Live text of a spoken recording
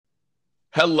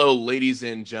Hello, ladies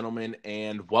and gentlemen,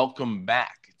 and welcome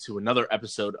back to another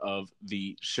episode of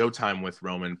the Showtime with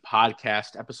Roman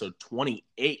podcast, episode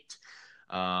 28.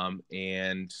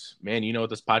 And man, you know what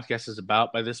this podcast is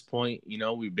about by this point. You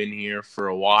know, we've been here for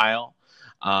a while,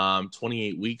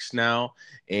 28 weeks now.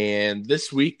 And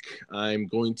this week, I'm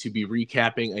going to be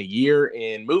recapping a year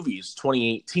in movies,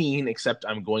 2018, except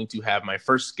I'm going to have my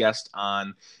first guest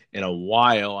on in a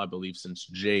while, I believe, since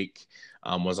Jake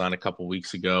was on a couple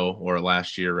weeks ago, or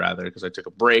last year rather, because I took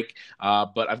a break.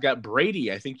 But I've got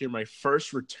Brady. I think you're my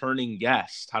first returning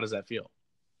guest. How does that feel?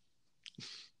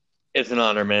 It's an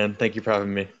honor, man. Thank you for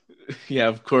having me. Yeah,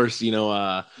 of course.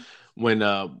 When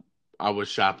I was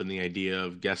shopping the idea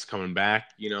of guests coming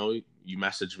back, you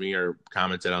messaged me or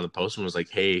commented on the post and was like,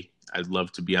 "Hey, I'd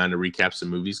love to be on to recap some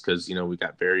movies because we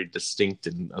got very distinct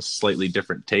and a slightly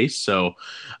different taste." So,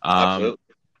 um, Absolutely.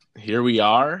 here we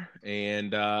are,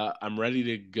 and I'm ready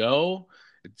to go.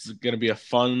 It's going to be a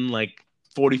fun,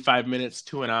 45 minutes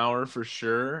to an hour for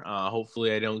sure.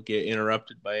 Hopefully, I don't get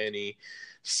interrupted by any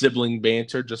sibling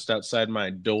banter just outside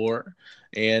my door,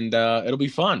 and it'll be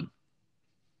fun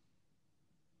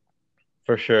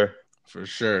For sure. for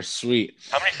sure. Sweet.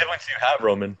 How many siblings do you have,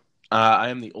 Roman? I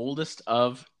am the oldest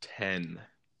of 10.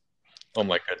 Oh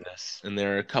my goodness. And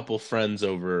there are a couple friends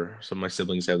over. Some of my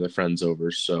siblings have their friends over,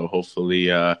 so hopefully,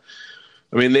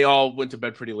 they all went to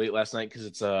bed pretty late last night because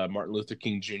it's Martin Luther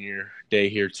King Jr. Day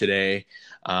here today,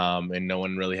 and no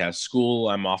one really has school.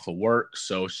 I'm off of work,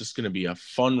 so it's just going to be a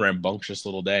fun, rambunctious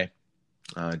little day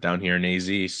down here in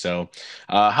AZ. So,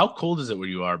 how cold is it where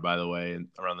you are, by the way,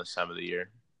 around this time of the year?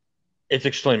 It's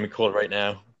extremely cold right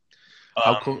now.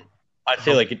 How cold? I'd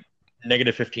say How? like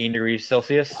negative 15 degrees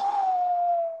Celsius.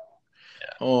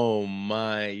 Oh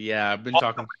my, yeah, I've been What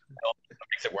talking.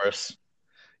 makes it worse?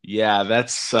 Yeah,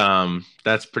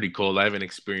 that's pretty cold. I haven't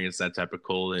experienced that type of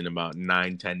cold in about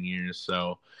 9, 10 years.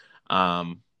 So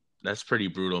um that's pretty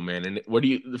brutal, man. And where do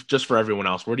you just for everyone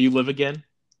else, where do you live again?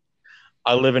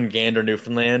 I live in Gander,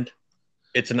 Newfoundland.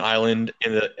 It's an island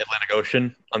in the Atlantic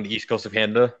Ocean on the east coast of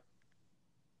Canada.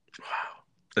 Wow.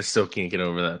 I still can't get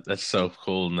over that. That's so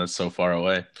cold and that's so far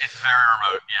away. It's very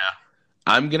remote, yeah.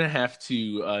 I'm gonna have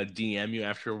to DM you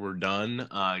after we're done,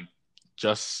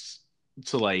 just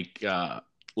to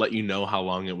let you know how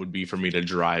long it would be for me to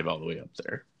drive all the way up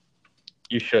there.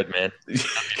 You should, man. That'd be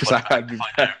Because fun fact I'd to be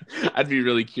find out. I'd be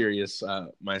really curious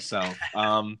myself.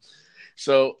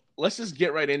 So let's just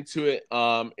get right into it.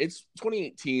 It's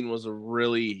 2018 was a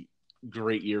really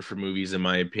great year for movies, in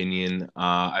my opinion.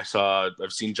 I've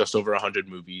seen just over 100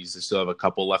 movies. I still have a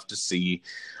couple left to see,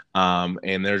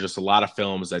 and there's just a lot of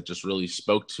films that just really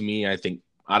spoke to me. I think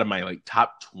out of my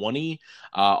top 20,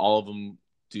 all of them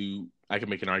do. I can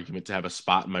make an argument to have a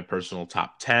spot in my personal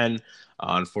top 10.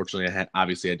 Unfortunately,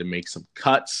 obviously had to make some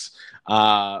cuts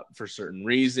for certain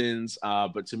reasons.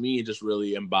 But to me, it just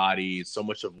really embodies so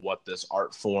much of what this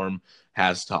art form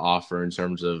has to offer in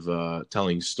terms of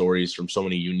telling stories from so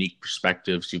many unique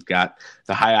perspectives. You've got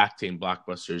the high octane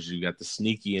blockbusters, you've got the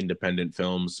sneaky independent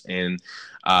films, and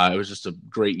it was just a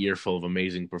great year full of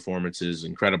amazing performances,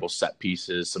 incredible set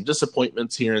pieces, some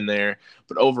disappointments here and there,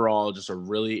 but overall, just a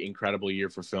really incredible year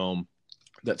for film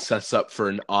that sets up for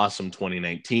an awesome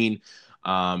 2019.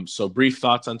 So brief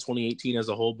thoughts on 2018 as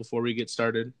a whole before we get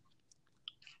started.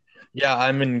 Yeah,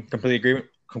 I'm in complete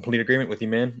agreement with you,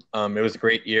 man. It was a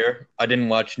great year. I didn't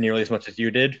watch nearly as much as you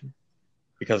did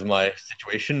because of my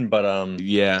situation, but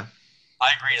Yeah. I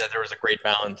agree that there was a great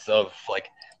balance of like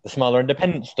the smaller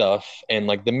independent stuff and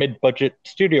like the mid-budget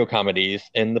studio comedies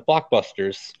and the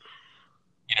blockbusters.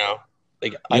 You know,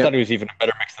 like I thought Yep. it was even a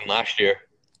better mix than last year.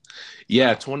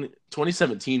 Yeah,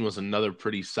 2017 was another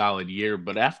pretty solid year,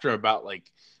 but after about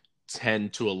 10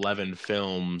 to 11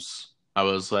 films, I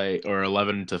was like, or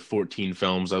 11 to 14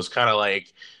 films, I was kind of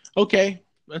like, okay,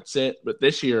 that's it. But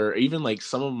this year, even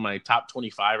some of my top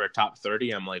 25 or top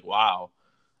 30, I'm like, wow,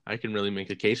 I can really make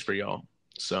a case for y'all.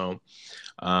 So,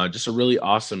 just a really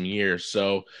awesome year.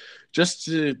 So, just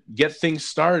to get things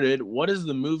started, what is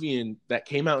the movie that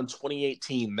came out in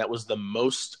 2018 that was the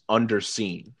most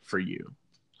underseen for you?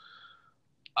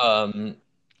 Um,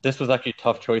 this was actually a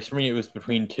tough choice for me. It was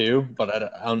between two, but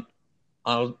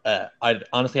I'd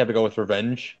honestly have to go with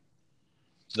Revenge,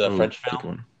 the Oh, French good film.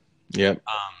 one. Yep.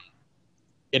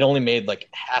 It only made like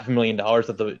 $500,000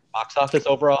 at the box office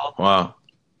overall. Wow.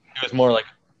 It was more like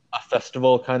a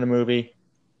festival kind of movie,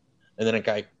 and then it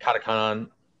got caught a con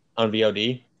on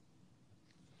VOD.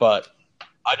 But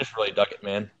I just really dug it,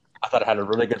 man. I thought it had a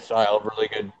really good style, really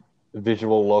good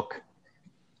visual look.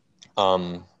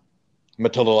 Um,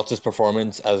 Matilda Lutz's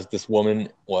performance as this woman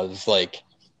was like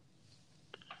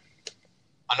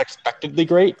unexpectedly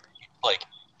great. Like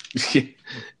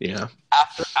Yeah.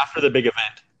 After the big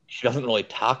event, she doesn't really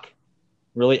talk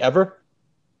really ever,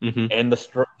 Hmm. and the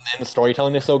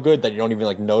storytelling is so good that you don't even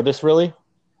like notice really.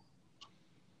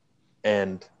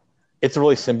 And it's a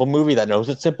really simple movie that knows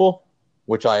it's simple,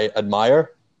 which I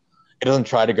admire. It doesn't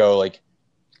try to go like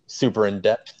super in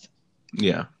depth,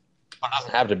 Yeah. but it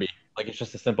doesn't have to be. Like it's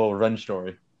just a simple revenge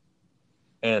story.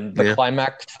 And the Yeah.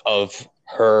 climax of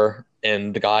her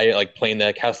and the guy like playing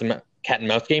the cat and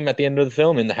mouse game at the end of the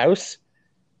film in the house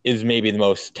is maybe the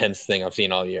most tense thing I've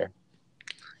seen all year.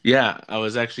 Yeah, I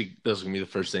was actually that was gonna be the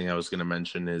first thing I was gonna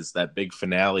mention is that big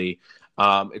finale.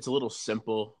 It's a little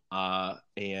simple,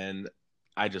 and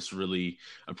I just really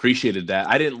appreciated that.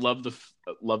 I didn't love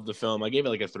the film. I gave it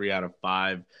like a 3 out of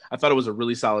 5. I thought it was a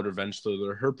really solid revenge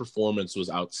thriller. Her performance was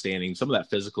outstanding. Some of that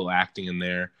physical acting in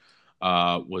there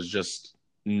was just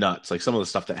nuts. Like some of the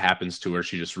stuff that happens to her,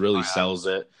 she just really Oh sells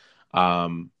it.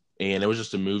 Um, and it was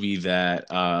just a movie that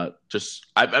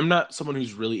I'm not someone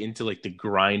who's really into like the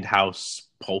grindhouse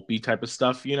pulpy type of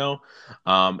stuff, you know.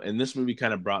 And this movie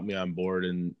kind of brought me on board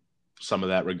in some of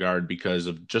that regard because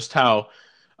of just how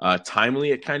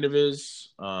timely it kind of is,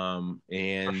 for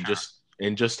and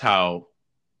sure. just how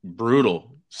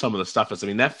brutal some of the stuff is. I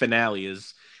mean, that finale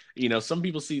is, you know, some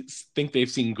people think they've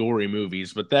seen gory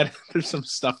movies, but that there's some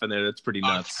stuff in there that's pretty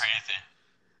Oh, it's nuts. crazy.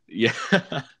 Yeah.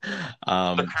 The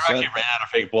crew So actually ran out of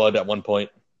fake blood at one point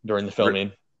during the that,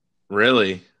 filming.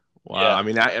 really? Wow. Yeah,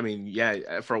 I mean,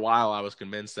 yeah. For a while, I was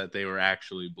convinced that they were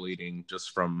actually bleeding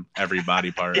just from every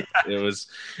body part. It was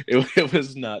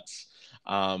nuts.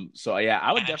 So yeah,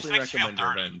 I would and it just definitely makes you feel recommend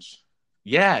dirty. Revenge.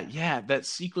 Yeah, yeah. That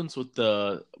sequence with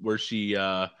the where she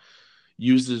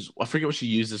uses I forget what she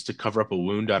uses to cover up a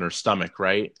wound on her stomach.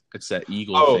 Right? It's that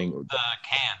eagle Oh, thing. the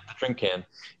drink can.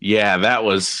 Yeah, that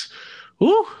was.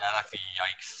 Whew. That actually,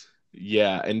 yikes.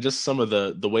 Yeah, and just some of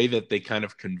the way that they kind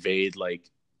of conveyed like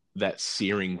that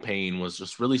searing pain was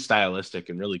just really stylistic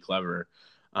and really clever.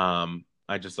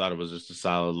 I just thought it was just a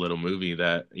solid little movie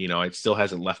that, you know, it still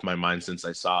hasn't left my mind since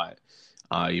I saw it,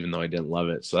 even though I didn't love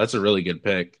it. So that's a really good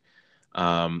pick.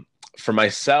 For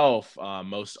myself,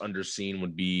 most underseen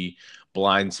would be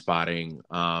Blind Spotting.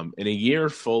 In a year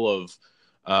full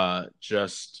of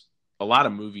just a lot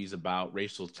of movies about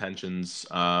racial tensions,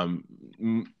 uh,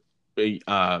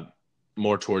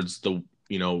 more towards the,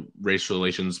 you know, race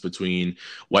relations between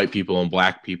white people and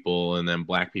black people, and then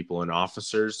black people and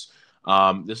officers.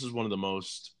 This is one of the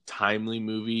most timely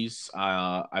movies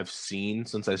I've seen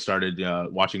since I started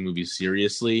watching movies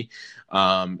seriously,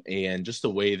 and just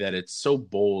the way that it's so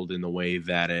bold in the way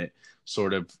that it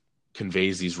sort of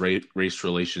conveys these race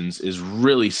relations is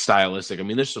really stylistic. I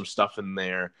mean, there's some stuff in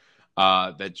there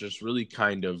that just really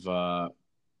kind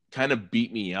of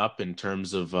beat me up in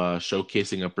terms of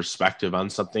showcasing a perspective on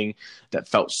something that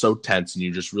felt so tense, and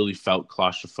you just really felt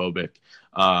claustrophobic,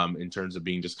 in terms of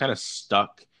being just kind of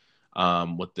stuck,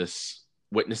 with this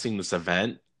witnessing this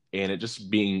event, and it just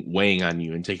being weighing on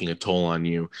you and taking a toll on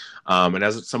you. And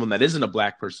as someone that isn't a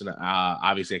black person,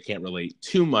 obviously I can't relate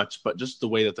too much, but just the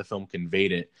way that the film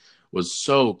conveyed it was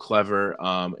so clever,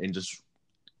 and just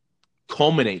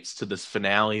culminates to this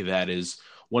finale that is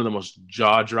one of the most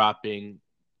jaw-dropping,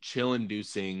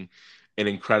 chill-inducing, and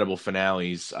incredible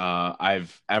finales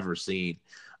I've ever seen.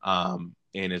 And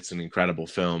it's an incredible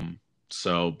film.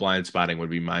 So Blind Spotting would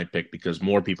be my pick because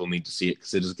more people need to see it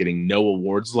because it is getting no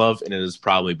awards love, and it is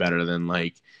probably better than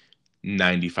like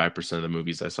 95% of the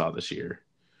movies I saw this year.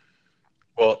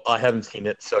 Well, I haven't seen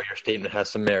it, so your statement has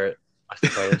some merit, I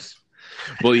suppose.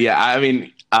 Well, yeah, I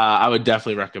mean, I would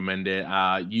definitely recommend it.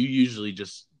 You usually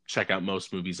just check out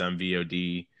most movies on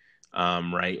VOD,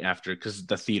 right after, because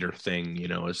the theater thing, you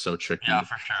know, is so Yeah, tricky.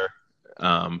 for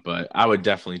sure. But I would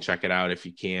definitely check it out if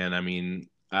you can. I mean,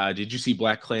 did you see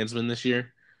Black Klansman this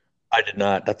year? I did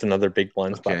not. That's another big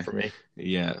blind spot Okay, for me.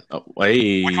 yeah. Oh, Which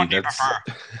hey, one do you that's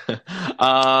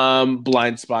prefer?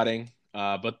 Blind Spotting.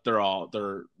 But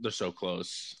they're so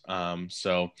close.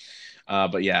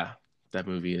 But yeah, that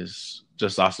movie is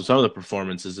just awesome. Some of the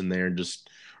performances in there just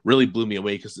really blew me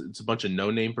away because it's a bunch of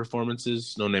no-name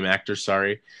performances, no-name actors,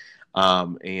 sorry.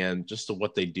 And just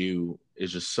what they do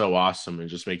is just so awesome. It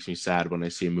just makes me sad when I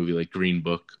see a movie like Green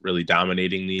Book really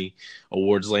dominating the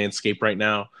awards landscape right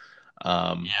now.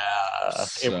 Um, Yeah, it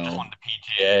just so won the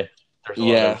PGA. There's a lot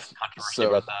yeah, of controversy so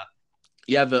about that.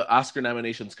 yeah, the Oscar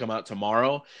nominations come out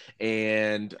tomorrow,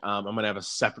 and I'm gonna have a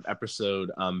separate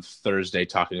episode on Thursday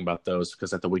talking about those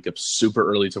because I have to wake up super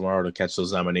early tomorrow to catch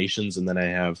those nominations, and then I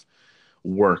have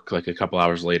work like a couple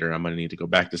hours later. I'm gonna need to go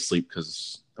back to sleep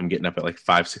because I'm getting up at like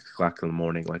 5, 6 o'clock in the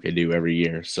morning, like I do every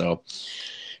year. So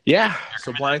yeah, You're so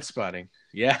committed. Blind Spotting,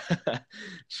 yeah,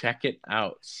 check it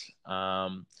out.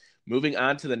 Moving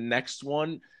on to the next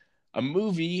one, a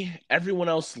movie everyone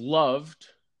else loved,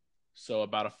 so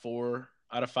about a 4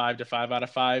 out of 5 to 5 out of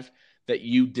 5 that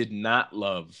you did not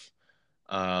love.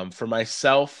 For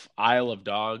myself, Isle of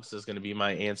Dogs is going to be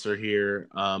my answer here.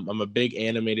 I'm a big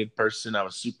animated person. I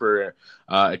was super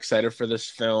excited for this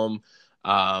film.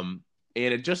 And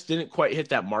it just didn't quite hit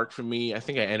that mark for me. I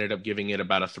think I ended up giving it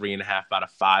about a 3.5 out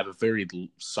of 5, a very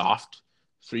soft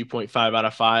 3.5 out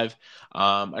of 5.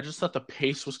 I just thought the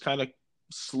pace was kind of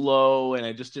slow and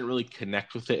I just didn't really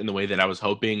connect with it in the way that I was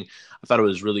hoping. I thought it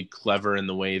was really clever in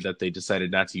the way that they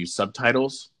decided not to use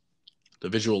subtitles. The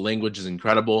visual language is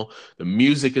incredible. The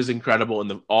music is incredible.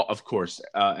 And of course,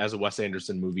 as a Wes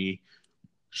Anderson movie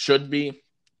should be,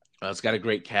 it's got a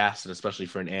great cast, and especially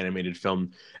for an animated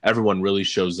film, everyone really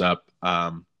shows up.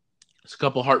 There's a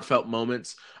couple heartfelt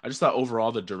moments. I just thought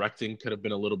overall the directing could have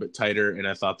been a little bit tighter, and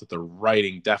I thought that the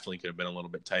writing definitely could have been a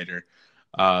little bit tighter.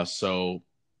 So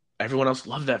everyone else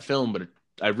loved that film, but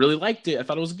I really liked it. I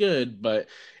thought it was good, but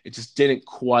it just didn't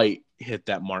quite hit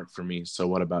that mark for me. So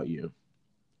what about you?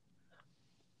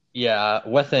 Yeah,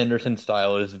 Wes Anderson's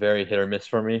style is very hit or miss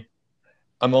for me.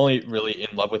 I'm only really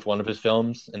in love with one of his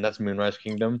films, and that's Moonrise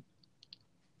Kingdom.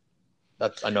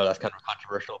 That's I know that's kind of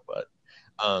controversial, but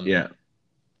um, Yeah.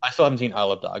 I still haven't seen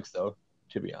Isle of Dogs though,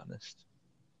 to be honest.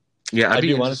 Yeah, I'd I be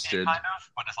do want to see it interested. kind of,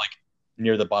 but it's like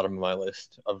near the bottom of my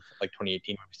list of like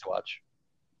 2018 movies to watch.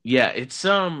 Yeah, it's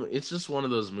just one of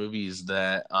those movies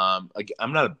that like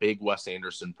I'm not a big Wes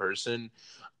Anderson person.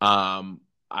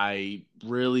 I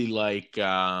really like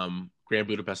Grand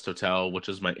Budapest Hotel, which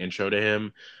is my intro to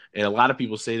him. And a lot of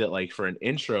people say that like for an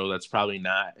intro, that's probably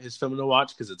not his film to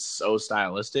watch because it's so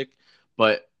stylistic.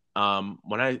 But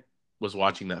when I was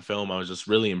watching that film, I was just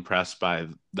really impressed by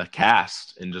the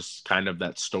cast and just kind of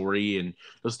that story and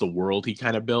just the world he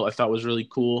kind of built. I thought was really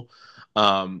cool.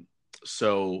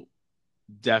 So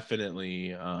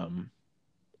definitely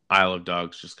Isle of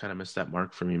Dogs just kind of missed that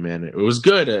mark for me, man. It was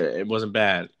good. It wasn't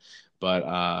bad, but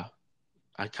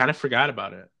I kind of forgot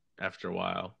about it after a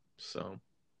while. So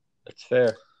That's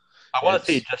fair. I want to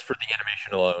see it it's just for the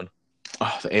animation alone.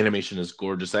 the animation is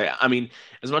gorgeous. I mean,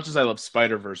 as much as I love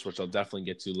Spider Verse, which I'll definitely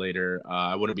get to later,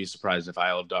 I wouldn't be surprised if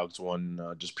Isle of Dogs won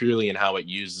just purely in how it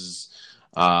uses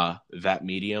that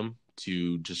medium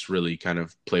to just really kind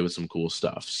of play with some cool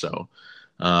stuff. So,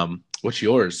 what's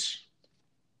yours?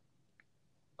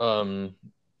 Um,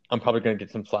 I'm probably going to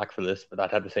get some flack for this, but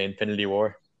I'd have to say Infinity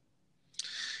War.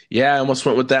 Yeah, I almost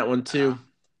went with that one too,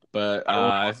 but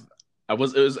I only it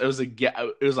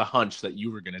was a hunch that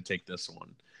you were gonna take this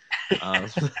one.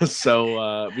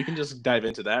 So we can just dive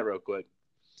into that real quick.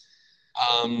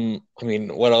 I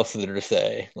mean, what else is there to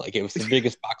say? Like, it was the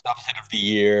biggest box office hit of the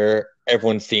year.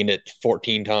 Everyone's seen it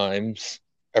 14 times.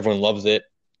 Everyone loves it.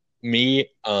 Me,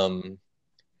 I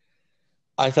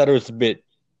thought it was a bit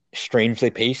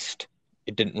strangely paced.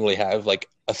 It didn't really have like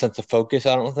a sense of focus,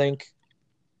 I don't think,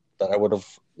 that I would have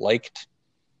liked.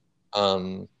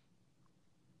 Um,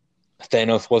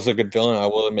 Thanos was a good villain, I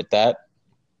will admit that.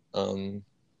 Um,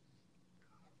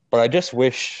 but I just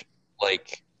wish,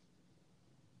 like,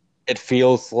 it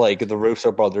feels like the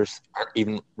Russo brothers aren't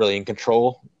even really in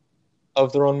control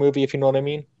of their own movie, if you know what I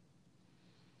mean.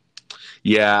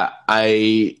 Yeah,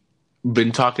 I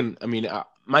been talking. I mean,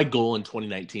 my goal in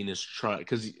 2019 is try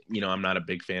because I'm not a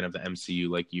big fan of the MCU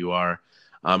like you are.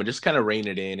 And just kind of rein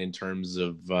it in terms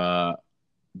of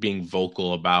being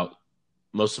vocal about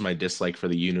most of my dislike for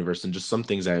the universe and just some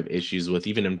things I have issues with,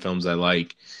 even in films I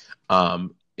like.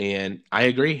 And I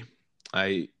agree.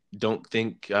 I don't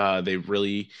think they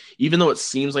really, even though it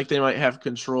seems like they might have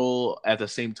control, at the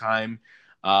same time,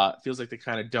 it feels like they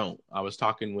kind of don't. I was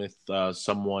talking with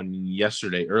someone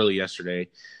early yesterday,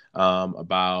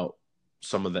 about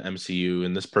some of the MCU,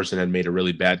 and this person had made a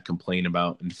really bad complaint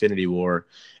about Infinity War,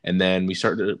 and then we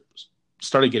started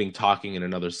getting talking in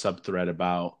another subthread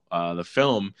about the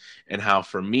film and how,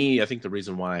 for me, I think the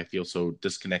reason why I feel so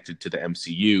disconnected to the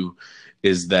MCU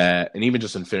is that, and even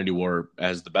just Infinity War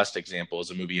as the best example,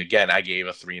 is a movie, again, I gave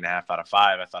a 3.5 out of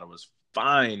 5. I thought it was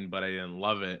fine, but I didn't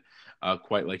love it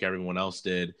quite like everyone else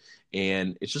did.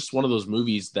 And it's just one of those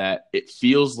movies that it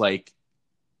feels like,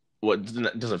 what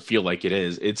doesn't feel like it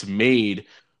is. It's made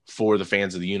for the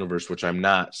fans of the universe, which I'm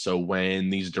not. So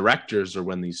when these directors or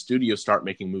when these studios start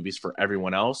making movies for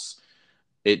everyone else,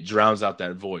 it drowns out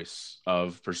that voice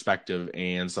of perspective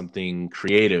and something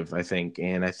creative, I think.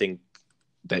 And I think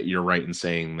that you're right in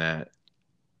saying that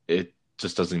it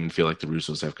just doesn't even feel like the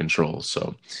Russos have control.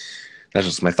 So that's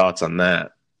just my thoughts on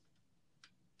that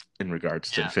in regards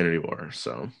to Yeah. Infinity War.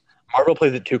 So Marvel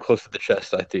plays it too close to the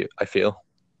chest, I feel.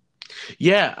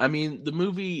 Yeah, I mean, the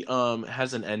movie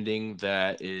has an ending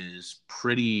that is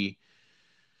pretty.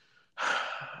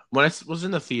 When was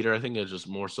in the theater, I think it was just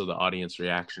more so the audience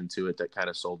reaction to it that kind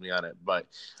of sold me on it. But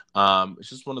it's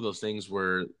just one of those things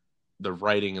where the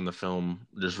writing in the film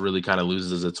just really kind of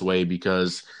loses its way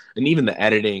because, and even the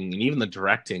editing and even the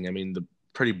directing, I mean, the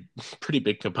pretty pretty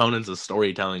big components of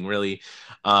storytelling, really,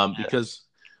 Yeah. because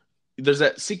there's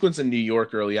that sequence in New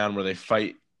York early on where they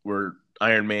fight, where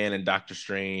Iron Man and Doctor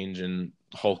Strange and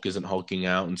Hulk isn't hulking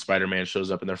out, and Spider Man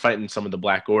shows up, and they're fighting some of the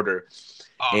Black Order,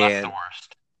 Oh, that's the and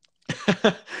worst.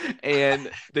 and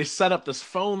they set up this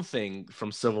phone thing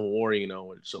from Civil War,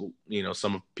 which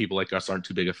some people like us aren't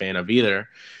too big a fan of either,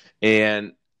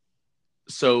 and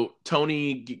so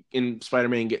Tony and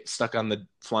Spider-Man get stuck on the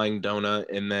flying donut,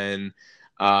 and then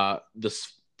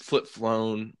this flip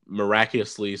phone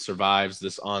miraculously survives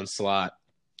this onslaught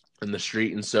in the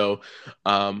street. And so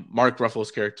Mark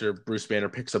Ruffalo's character, Bruce Banner,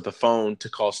 picks up the phone to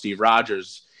call Steve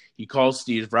Rogers. He calls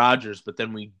Steve Rogers, but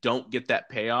then we don't get that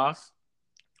payoff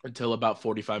until about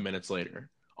 45 minutes later.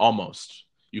 Almost.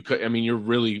 I mean, you're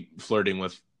really flirting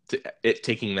with it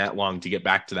taking that long to get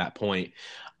back to that point.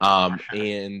 For sure.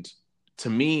 And to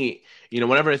me,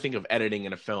 whenever I think of editing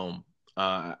in a film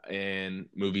and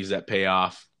movies that pay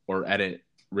off or edit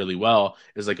really well,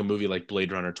 is like a movie like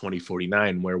Blade Runner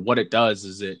 2049, where what it does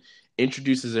is it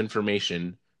introduces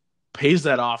information, pays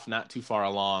that off not too far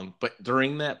along, but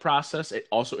during that process, it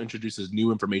also introduces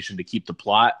new information to keep the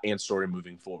plot and story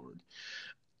moving forward.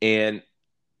 And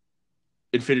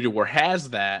Infinity War has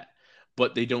that,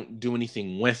 but they don't do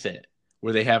anything with it.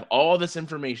 Where they have all this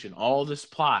information, all this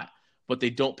plot, but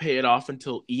they don't pay it off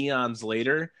until eons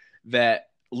later. That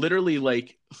literally,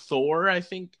 like Thor, I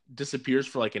think disappears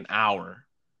for like an hour,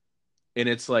 and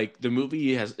it's like the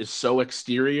movie is so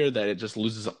exterior that it just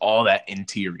loses all that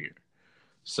interior.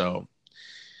 So,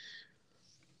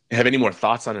 have any more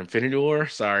thoughts on Infinity War?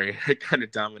 Sorry, I kind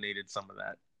of dominated some of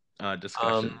that Um,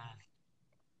 discussion.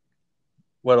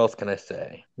 what else can I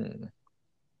say?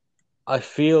 I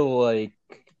feel like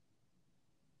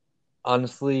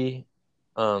honestly,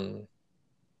 um,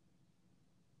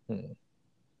 hmm.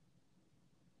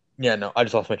 Yeah, no, I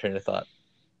just lost my train of thought.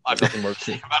 I have nothing more to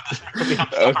say about this movie.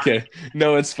 I'm sorry. Okay.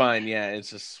 No, it's fine. Yeah, it's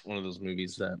just one of those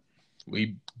movies that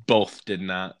we both did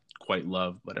not quite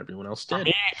love, but everyone else For did.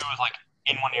 me, it was like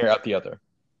in one ear, out the other.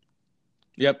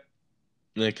 Yep.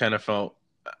 And it kind of felt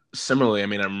similarly. I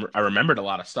mean, I remembered a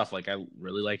lot of stuff. Like, I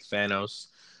really liked Thanos.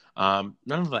 None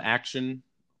of the action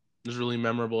was really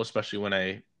memorable, especially when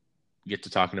I get to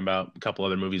talking about a couple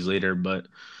other movies later. But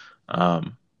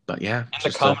yeah, And the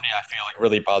just a comedy, I feel like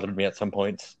really bothered me at some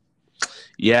points.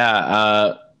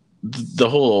 yeah. The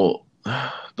whole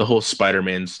the whole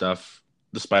Spider-Man stuff,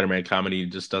 the Spider-Man comedy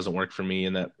just doesn't work for me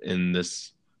in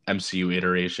this MCU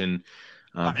iteration.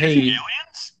 Have you seen Hey,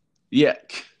 Aliens? yeah,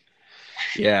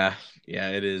 yeah, yeah,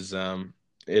 it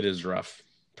is rough,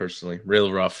 personally,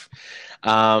 real rough.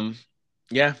 Um,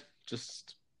 yeah,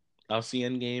 just I'll see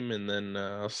Endgame and then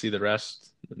I'll see the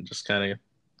rest and just kind of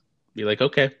be like,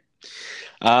 okay.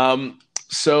 Um,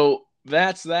 so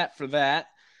that's that for that.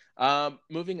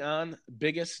 Moving on,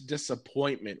 biggest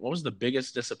disappointment. What was the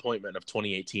biggest disappointment of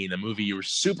 2018? A movie you were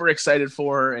super excited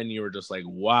for, and you were just like,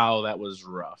 "Wow, that was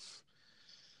rough."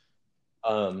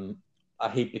 Um, I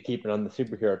hate to keep it on the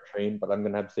superhero train, but I'm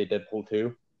gonna have to say Deadpool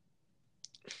 2,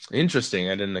 Interesting.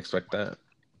 I didn't expect that.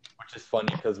 which is funny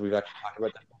because we've actually talked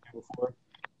about Deadpool 2 before,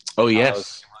 Oh and how I was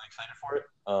yes. really excited for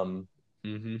it.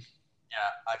 Mm-hmm. Yeah,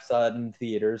 I saw it in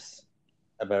theaters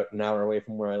about an hour away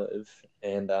from where I live,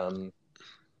 and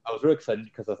I was really excited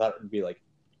because I thought it would be like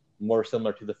more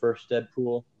similar to the first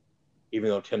Deadpool, even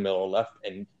though Tim Miller left,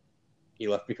 and he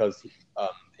left because the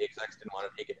execs didn't want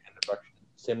to take it in a direction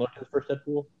similar to the first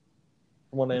Deadpool,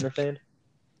 from what I understand.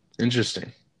 Interesting.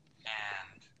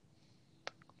 And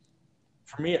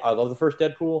for me, I love the first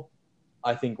Deadpool.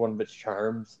 I think one of its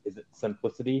charms is its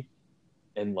simplicity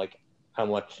and like how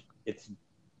much it's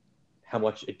how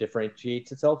much it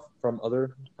differentiates itself from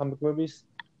other comic movies.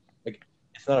 Like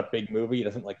it's not a big movie; it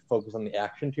doesn't like focus on the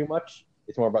action too much.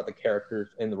 It's more about the characters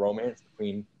and the romance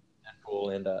between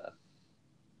Deadpool and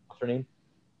what's her name,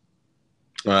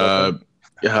 his Uh,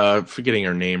 girlfriend. Forgetting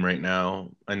her name right now.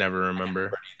 I never I can't remember.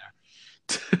 remember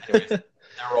it either. Anyways, their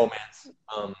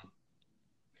romance.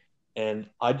 And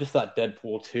I just thought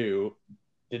Deadpool 2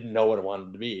 didn't know what it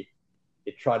wanted to be.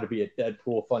 It tried to be a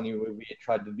Deadpool funny movie. It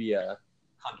tried to be a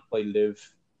contemplative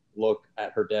look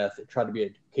at her death. It tried to be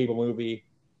a cable movie.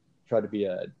 It tried to be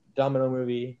a Domino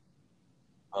movie.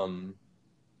 Um,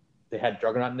 they had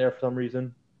Juggernaut in there for some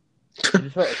reason. It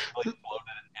just felt like really bloated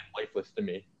and lifeless to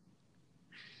me.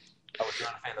 I was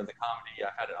not a fan of the comedy.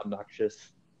 I found it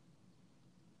obnoxious.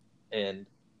 and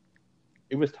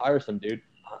it was tiresome, dude.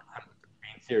 I'm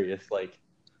being serious. Like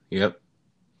Yep.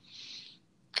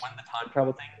 when the time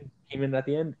travel thing came in at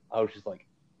the end, I was just like,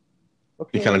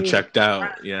 You kind of okay, checked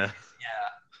out. Yeah.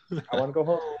 yeah, like I want to go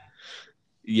home.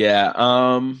 Yeah.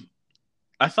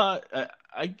 I thought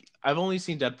I've only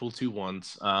seen Deadpool 2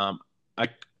 once. I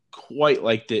quite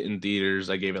liked it in theaters.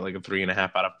 I gave it like a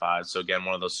 3.5 out of 5. So again,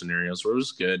 one of those scenarios where it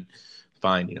was good,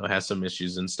 fine. You know, it has some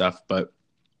issues and stuff, but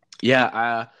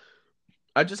yeah,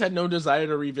 I just had no desire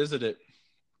to revisit it.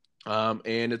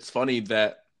 And it's funny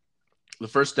that the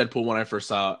first Deadpool when I first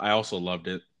saw, I also loved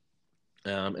it.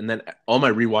 And then all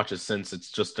my rewatches since,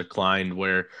 it's just declined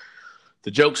where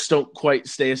the jokes don't quite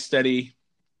stay as steady.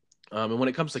 And when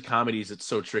it comes to comedies, it's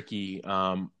so tricky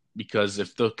because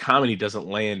if the comedy doesn't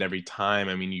land every time,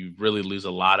 I mean, you really lose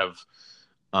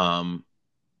um,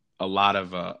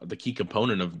 the key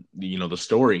component of the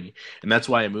story, and that's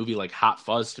why a movie like Hot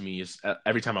Fuzz to me is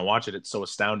every time I watch it, it's so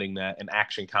astounding that an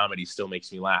action comedy still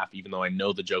makes me laugh, even though I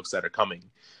know the jokes that are coming.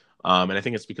 And I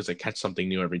think it's because I catch something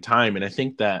new every time, and I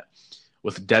think that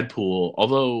with Deadpool,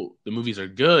 although the movies are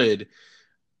good,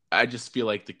 I just feel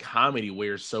like the comedy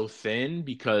wears so thin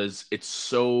because it's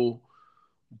so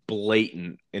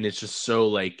blatant and it's just so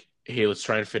like, hey, let's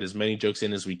try and fit as many jokes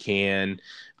in as we can.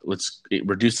 It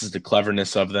reduces the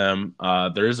cleverness of them.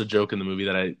 There is a joke in the movie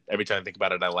that I every time I think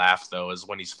about it I laugh, though, is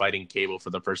when he's fighting Cable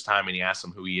for the first time and he asks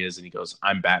him who he is and he goes,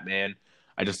 I'm Batman.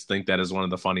 I just think that is one of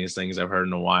the funniest things I've heard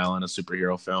in a while in a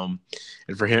superhero film,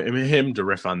 and for him to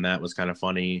riff on that was kind of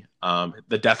funny.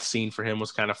 The death scene for him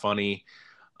was kind of funny.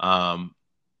 um,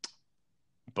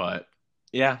 but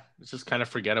yeah, it's just kind of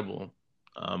forgettable.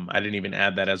 I didn't even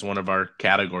add that as one of our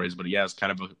categories, but yeah, it's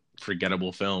kind of a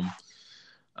forgettable film.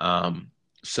 Um,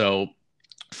 so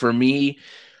for me,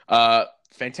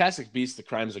 Fantastic Beasts: The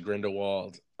Crimes of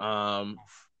Grindelwald.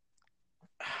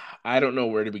 I don't know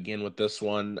where to begin with this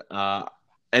one.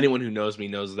 Anyone who knows me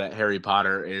knows that Harry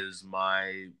Potter is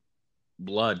my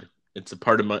blood. It's a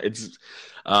part of my. It's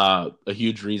a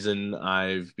huge reason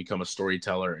I've become a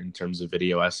storyteller in terms of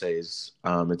video essays.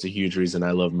 It's a huge reason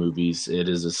I love movies. It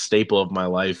is a staple of my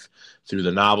life through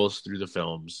the novels, through the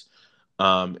films.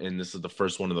 And this is the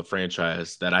first one of the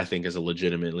franchise that I think is a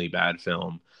legitimately bad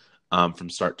film from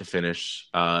start to finish.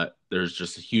 There's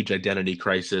just a huge identity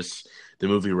crisis. The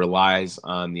movie relies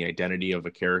on the identity of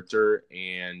a character,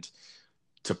 and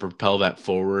to propel that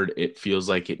forward, it feels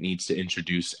like it needs to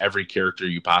introduce every character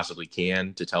you possibly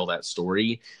can to tell that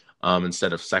story,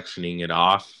 instead of sectioning it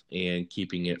off and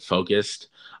keeping it focused.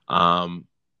 And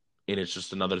it's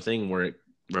just another thing where it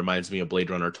reminds me of Blade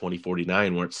Runner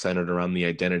 2049, where it's centered around the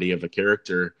identity of a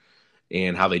character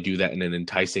and how they do that in an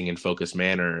enticing and focused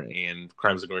manner. And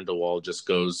Crimes of Grindelwald just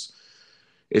goes,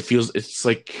 it's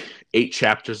like 8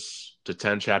 chapters to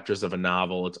 10 chapters of a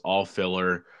novel. It's all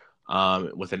filler,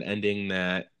 with an ending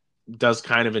that does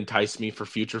kind of entice me for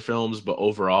future films, but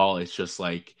overall, it's just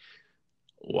like,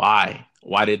 why?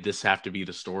 Why did this have to be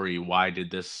the story? Why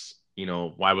did this?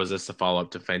 Why was this the follow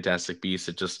up to Fantastic Beasts?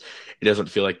 It doesn't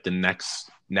feel like the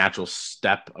next natural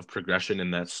step of progression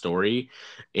in that story,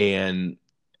 and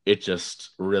it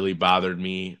just really bothered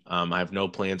me. I have no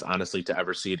plans, honestly, to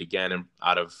ever see it again, and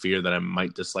out of fear that I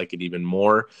might dislike it even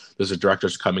more. There's a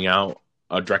director's cut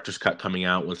coming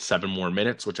out with 7 more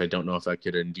minutes, which I don't know if I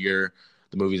could endure.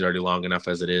 The movie's already long enough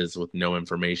as it is with no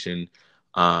information.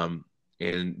 And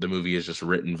the movie is just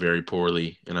written very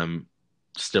poorly, and I'm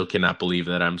still cannot believe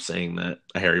that I'm saying that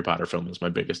a Harry Potter film is my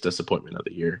biggest disappointment of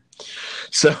the year.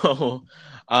 So,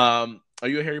 are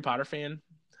you a Harry Potter fan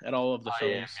at all of the I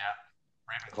am, films? yeah.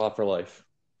 Ravenclaw for life.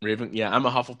 Raven, yeah, I'm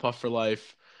a Hufflepuff for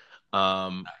life.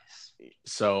 Um, Nice.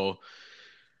 so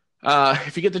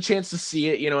if you get the chance to see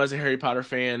it, as a Harry Potter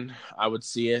fan, I would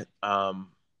see it.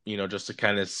 Just to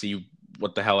kind of see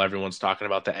what the hell everyone's talking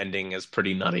about. The ending is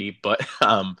pretty nutty, but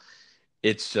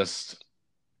it's just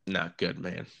not good,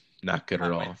 man. Not good at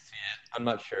Can't wait all. to see it. I'm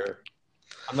not sure.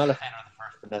 I'm not a fan of the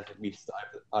first Fantastic Beasts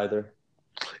either.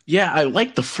 Yeah, I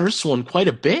like the first one quite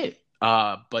a bit.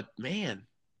 But man,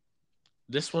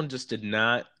 this one just didn't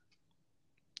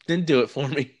do it for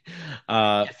me.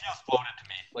 Uh, It feels bloated to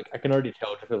me. Like I can already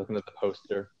tell just by looking at the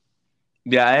poster.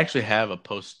 yeah, I actually have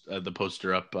the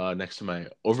poster up next to my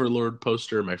Overlord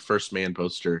poster, my First Man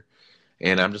poster,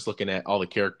 and I'm just looking at all the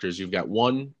characters. You've got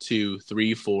 1, 2,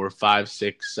 3, 4, 5,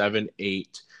 6, 7,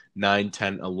 8, 9,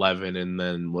 10, 11, and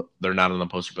then they're not on the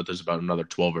poster, but there's about another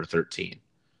 12 or 13.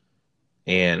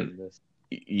 Oh my And goodness,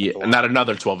 yeah, that's a not lot.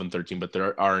 another 12 and 13, but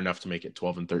there are enough to make it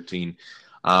 12 and 13.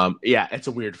 Yeah, it's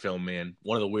a weird film, man.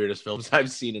 One of the weirdest films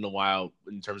I've seen in a while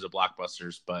in terms of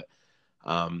blockbusters, but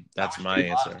I that's wish my they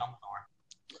brought answer. Dumbledore.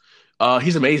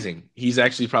 He's amazing. He's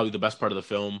actually probably the best part of the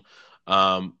film.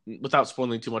 Without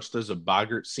spoiling too much, there's a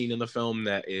Boggart scene in the film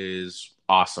that is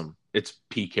awesome. It's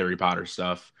peak Harry Potter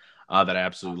stuff that I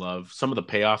absolutely love. Some of the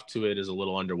payoff to it is a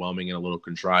little underwhelming and a little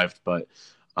contrived, but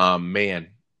man,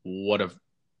 what a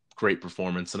great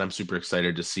performance, and I'm super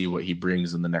excited to see what he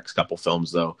brings in the next couple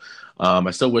films. Though, I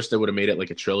still wish they would have made it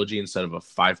like a trilogy instead of a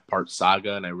 5-part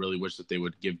saga, and I really wish that they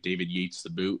would give David Yates the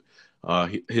boot.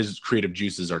 His creative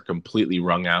juices are completely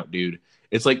wrung out, dude.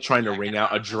 It's like trying to wring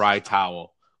out a dry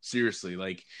towel. Seriously,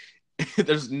 like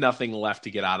there's nothing left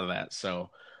to get out of that. So,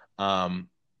 um,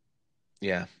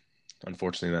 yeah,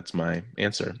 unfortunately, that's my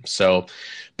answer. So,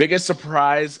 biggest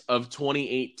surprise of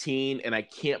 2018, and I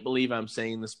can't believe I'm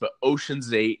saying this, but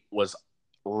Ocean's 8 was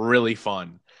really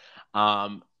fun.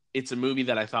 Um, it's a movie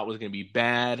that I thought was going to be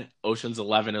bad. Ocean's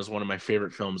 11 is one of my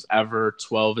favorite films ever.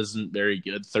 12 isn't very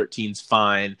good. 13's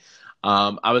fine.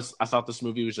 I thought this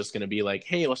movie was just going to be like,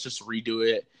 hey, let's just redo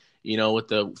it, with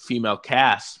the female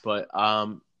cast. But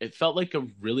it felt like a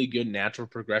really good natural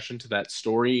progression to that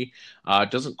story.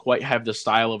 It doesn't quite have the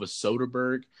style of a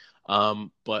Soderbergh,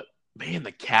 but man,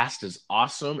 the cast is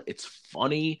awesome. It's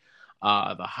funny.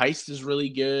 The heist is really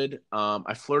good.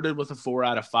 I flirted with a 4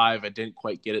 out of 5. I didn't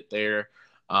quite get it there.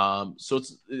 So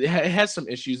it has some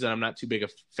issues that I'm not too big a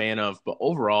fan of, but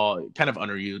overall, it kind of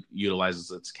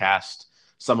underutilizes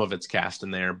some of its cast in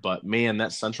there. But man,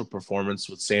 that central performance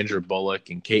with Sandra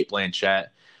Bullock and Cate Blanchett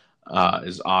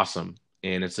is awesome.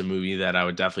 And it's a movie that I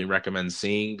would definitely recommend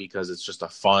seeing because it's just a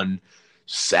fun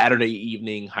Saturday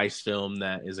evening heist film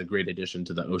that is a great addition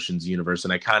to the Ocean's universe.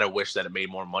 And I kind of wish that it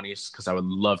made more money because I would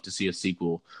love to see a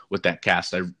sequel with that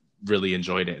cast. I really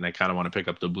enjoyed it, and I kind of want to pick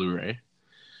up the Blu-ray.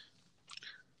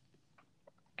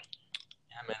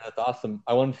 Yeah, man, that's awesome.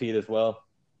 I want to see it as well.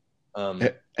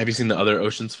 Have you seen the other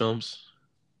Ocean's films?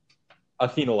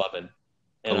 I've seen 11,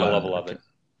 and I love 11. 11. Okay.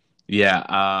 Yeah,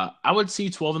 I would see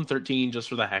 12 and 13 just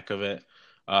for the heck of it,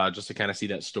 just to kind of see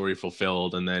that story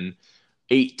fulfilled. And then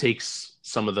 8 takes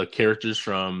some of the characters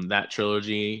from that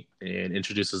trilogy and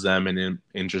introduces them in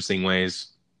interesting ways,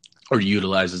 or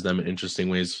utilizes them in interesting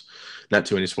ways. Not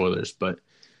too many spoilers, but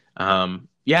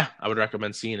yeah, I would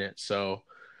recommend seeing it. So,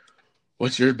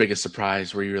 what's your biggest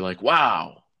surprise where you're like,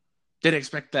 wow, didn't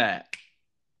expect that?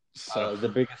 So, The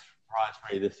biggest surprise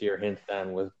for me this year, hands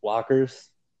down, was Blockers,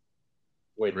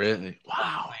 which really,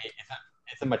 wow. honestly,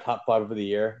 it's in my top 5 of the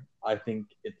year. I think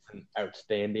it's an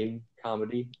outstanding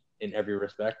comedy in every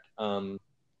respect. And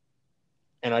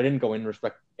I didn't go in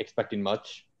expecting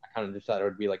much. I kind of just thought it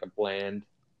would be like a bland,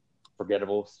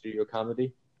 forgettable studio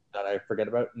comedy that I forget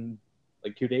about in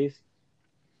like 2 days.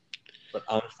 But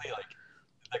honestly, like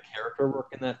the character work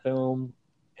in that film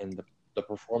and the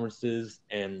performances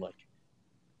and like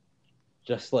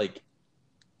just like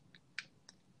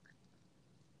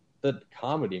the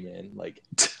comedy, man, like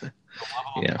the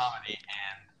level Yeah. of comedy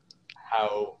and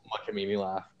how much it made me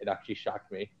laugh, it actually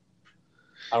shocked me.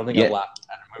 I don't think I've Yeah. laughed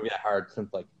at a movie that hard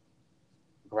since like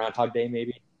Groundhog Day,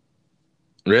 maybe.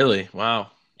 Really?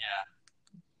 Wow.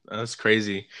 Yeah, That's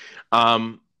crazy.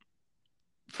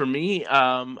 For me,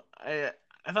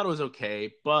 I thought it was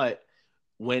okay, but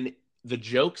when the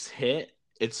jokes hit,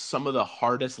 it's some of the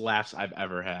hardest laughs I've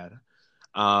ever had.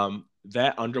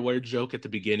 That underwear joke at the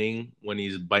beginning when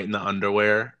he's biting the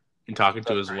underwear and talking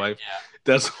to that's his great. wife, Yeah,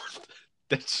 that's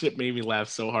that shit made me laugh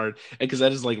so hard, and because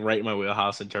that is like right in my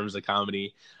wheelhouse in terms of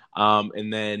comedy.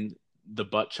 And then the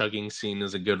butt chugging scene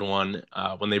is a good one.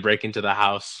 When they break into the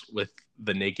house with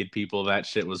the naked people, that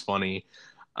shit was funny.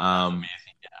 that's Um, amazing.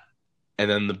 Yeah,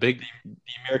 and then the big the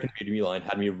American Beauty line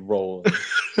had me rolling.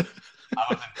 I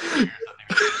was in tears at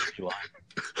the American Beauty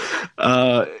line.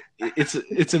 uh,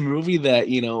 it's a movie that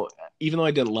even though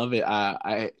I didn't love it,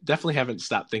 I definitely haven't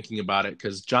stopped thinking about it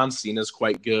because John Cena's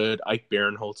quite good. Ike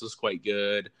Barinholtz is quite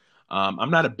good.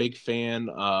 I'm not a big fan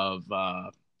of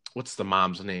what's the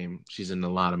mom's name? She's in a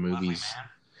lot of Leslie movies. Mann.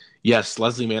 Yes,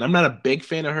 Leslie Mann. I'm not a big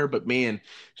fan of her, but man,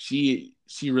 she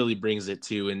really brings it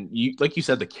too. And like you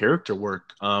said, the character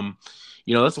work.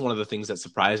 That's one of the things that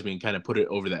surprised me and kind of put it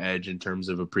over the edge in terms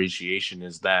of appreciation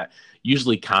is that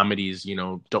usually comedies,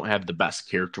 don't have the best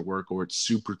character work or it's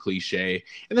super cliche.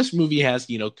 And this movie has,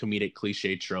 comedic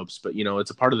cliche tropes, but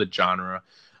it's a part of the genre.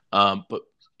 But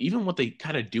even what they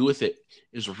kind of do with it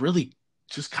is really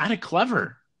just kind of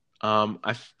clever.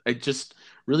 I just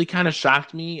really kind of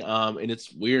shocked me. And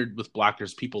it's weird with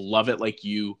blockers. People love it like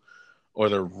you, or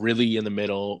they're really in the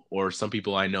middle, or some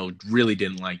people I know really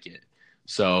didn't like it.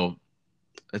 So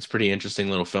it's a pretty interesting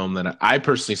little film that I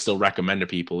personally still recommend to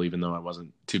people, even though I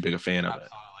wasn't too big a fan of it.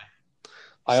 Absolutely.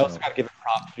 I So also got to give it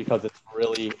props because it's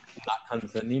really not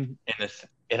condescending and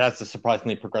it has a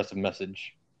surprisingly progressive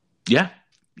message. yeah,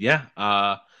 yeah,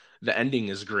 the ending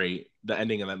is great. The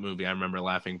ending of that movie, I remember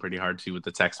laughing pretty hard too with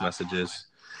the text Absolutely. messages.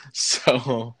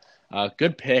 So,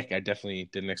 good pick. I definitely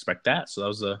didn't expect that. So that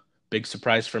was a big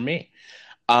surprise for me.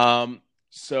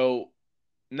 So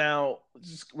now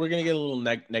we're gonna get a little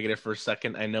negative for a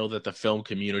second. I know that the film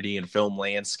community and film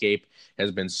landscape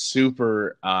has been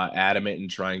super adamant in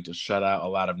trying to shut out a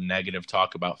lot of negative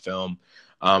talk about film.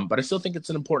 But I still think it's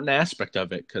an important aspect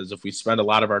of it because if we spend a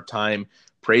lot of our time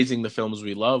praising the films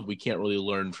we love, we can't really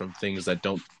learn from things that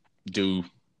don't do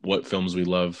what films we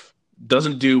love.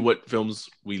 Doesn't do what films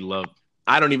we love.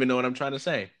 I don't even know what I'm trying to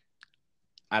say.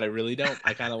 I really don't.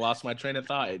 I kind of lost my train of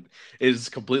thought. It is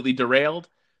completely derailed.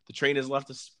 The train has left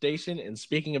the station. And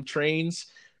speaking of trains,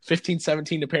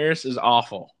 1517 to Paris is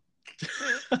awful.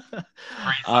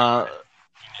 Great uh, segue.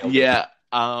 You nailed it. yeah.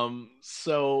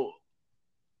 So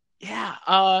yeah.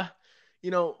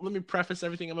 Let me preface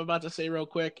everything I'm about to say real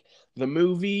quick. The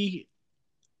movie,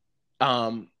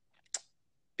 um,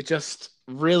 it just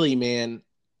really, man,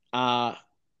 uh,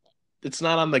 it's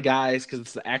not on the guys because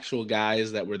it's the actual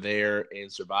guys that were there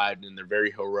and survived, and they're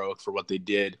very heroic for what they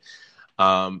did.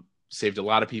 Saved a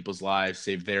lot of people's lives,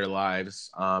 saved their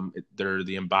lives. They're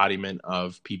the embodiment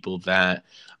of people that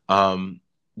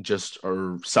just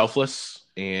are selfless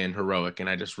and heroic, and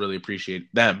I just really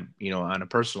appreciate them, on a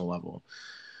personal level.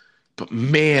 But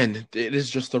man, it is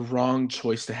just the wrong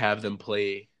choice to have them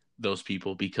play those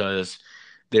people because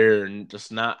they're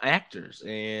just not actors.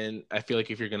 And I feel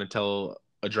like if you're going to tell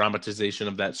a dramatization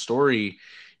of that story,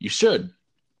 you should.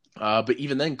 But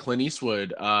even then, Clint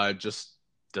Eastwood just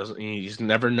doesn't. He's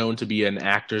never known to be an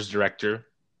actor's director.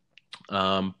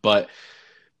 But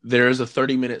there is a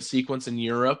 30-minute sequence in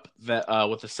Europe that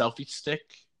with a selfie stick,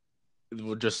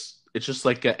 it's just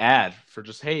like an ad for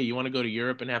just, hey, you want to go to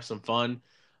Europe and have some fun.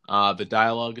 The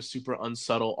dialogue is super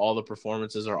unsubtle. All the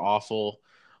performances are awful.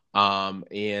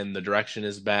 And the direction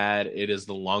is bad. It is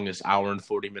the longest hour and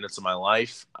 40 minutes of my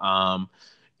life.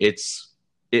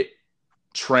 It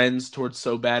trends towards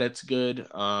so bad it's good.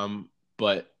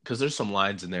 But because there's some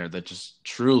lines in there that just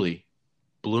truly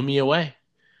blew me away.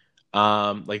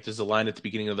 Like there's a line at the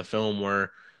beginning of the film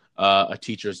where a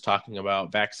teacher is talking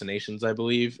about vaccinations, I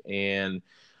believe, and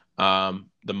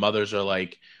the mothers are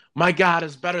like, "My God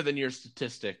is better than your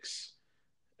statistics,"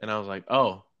 and I was like,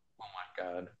 "Oh, Oh my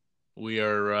god. we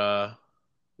are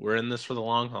we're in this for the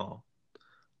long haul."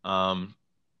 Um,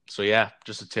 so yeah,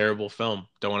 just a terrible film.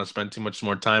 Don't want to spend too much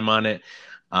more time on it.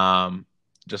 Um,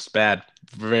 just bad,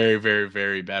 very, very,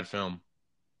 very bad film.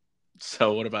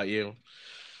 So what about you?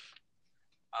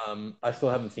 I still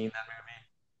haven't seen that movie.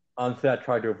 Honestly, I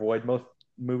tried to avoid most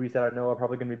movies that I know are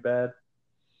probably going to be bad.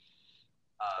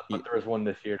 But there was one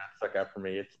this year that stuck out for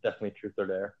me. It's definitely Truth or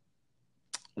Dare.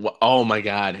 Oh my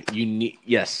God, you need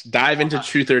yes, You dive don't into have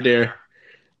to Truth or Dare.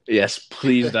 Yes, see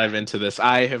please dive into this.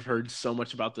 I have heard so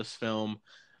much about this film.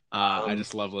 I um,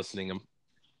 just love listening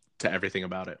to everything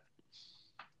about it.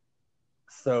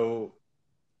 so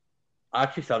I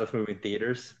actually saw this movie in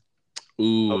theaters.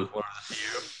 I was Ooh, one of the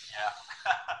few. Yeah.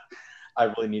 I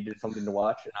really needed something to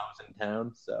watch, and I was in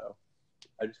town, so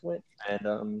I just went,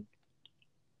 and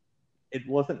it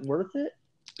wasn't worth it.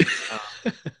 Um,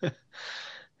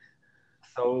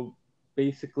 so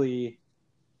basically,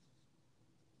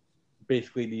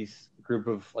 basically these group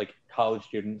of like college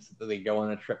students they go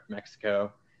on a trip to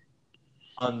Mexico.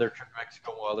 On their trip to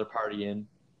Mexico while they're partying,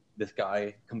 this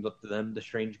guy comes up to them, the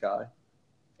strange guy,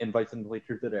 invites them to play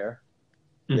Truth or Dare.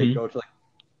 They hmm go to like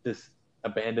this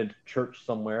abandoned church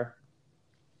somewhere.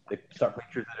 They start playing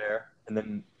Truth or Dare, and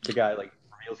then the guy like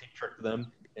reveals he tricked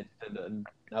them, and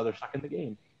now they're stuck in the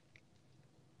game.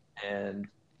 And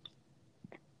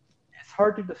it's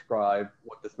hard to describe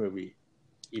what this movie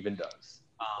even does.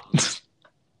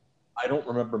 I don't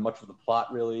remember much of the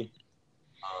plot really.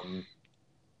 Um,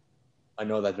 I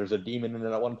know that there's a demon in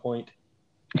it at one point,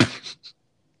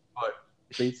 but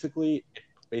basically, it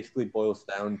basically boils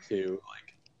down to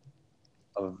like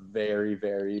a very,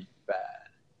 very bad,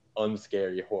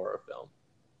 unscary horror film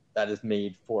that is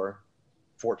made for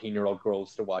 14-year-old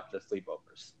girls to watch as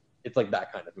sleepovers. It's like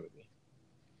that kind of movie.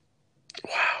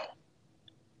 Wow,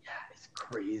 Yeah, it's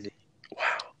crazy.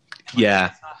 wow, And like,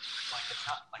 yeah,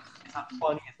 it's not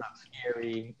funny. It's not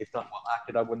scary. It's not well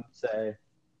acted. I wouldn't say.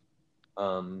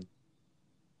 Um,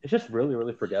 it's just really,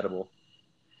 really forgettable.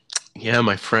 yeah.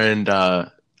 My friend,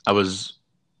 I was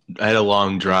I had a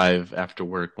long drive after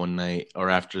work one night or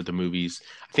after the movies.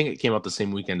 I think it came out the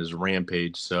same weekend as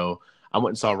Rampage, so I went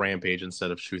and saw Rampage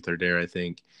instead of Truth or Dare, I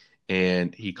think.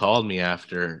 And he called me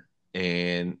after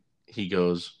and he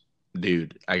goes,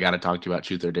 "Dude, I got to talk to you about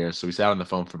Truth or Dare." So we sat on the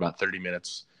phone for about 30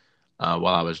 minutes.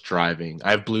 while I was driving.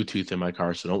 I have Bluetooth in my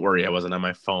car, so don't worry. I wasn't on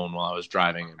my phone while I was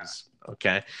driving. It was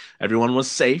okay. Everyone was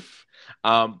safe.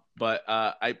 But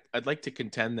I'd like to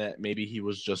contend that maybe he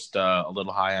was just a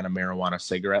little high on a marijuana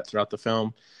cigarette throughout the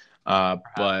film. But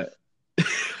Perhaps.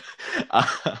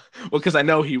 well, because I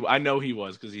know he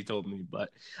was because he told me.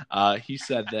 But he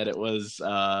said that it was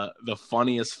the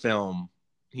funniest film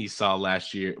he saw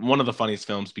last year, one of the funniest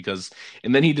films because,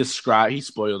 and then he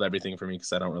spoiled everything for me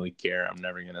because I don't really care. I'm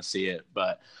never gonna see it,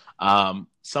 but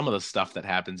some of the stuff that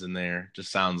happens in there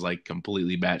just sounds like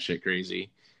completely batshit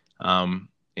crazy.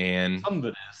 And Some of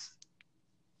it is.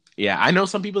 yeah, I know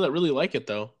some people that really like it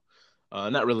though.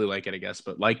 Not really like it, I guess,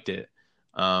 but liked it.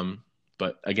 Um,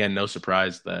 but again, no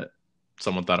surprise that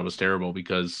someone thought it was terrible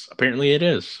because apparently it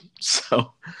is.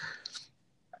 So,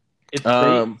 It's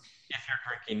great um, if you're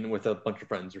drinking with a bunch of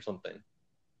friends or something.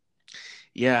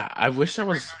 yeah, I wish there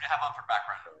Great was movie to have on for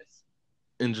background noise.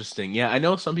 interesting. Yeah, I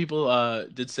know some people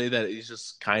did say that it's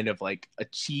just kind of like a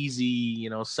cheesy,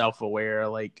 self-aware,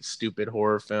 like stupid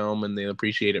horror film, and they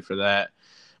appreciate it for that.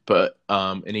 But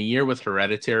in a year with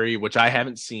Hereditary, which I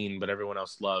haven't seen, but everyone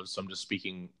else loves, so I'm just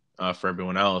speaking for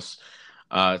everyone else.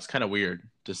 It's kind of weird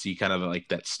to see kind of like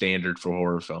that standard for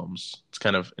horror films. It's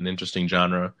kind of an interesting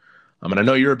genre. And I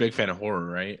know you're a big fan of horror,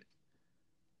 right?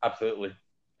 Absolutely.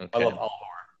 I Okay. love all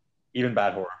horror, even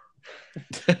bad horror.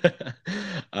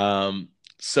 um,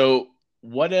 so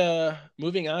what?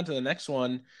 Moving on to the next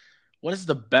one. What is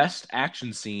the best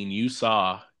action scene you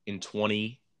saw in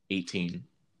 2018?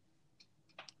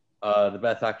 The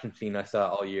best action scene I saw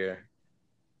all year.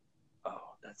 Oh,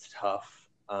 that's tough.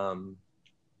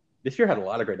 This year had a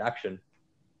lot of great action.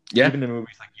 Yeah. Even in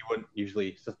movies like you wouldn't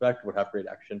usually suspect would have great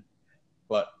action.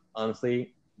 But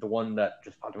honestly, the one that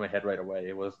just popped in my head right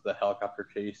away was the helicopter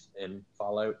chase in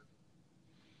Fallout.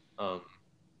 Um,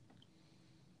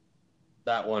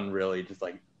 that one really just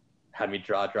like had me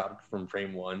jaw dropped from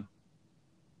frame one.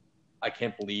 I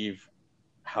can't believe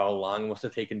how long it must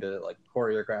have taken to like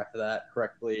choreograph that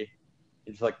correctly.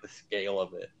 It's like the scale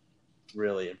of it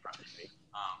really impressed me.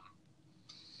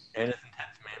 And it's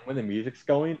intense, man. When the music's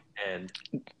going and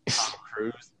Tom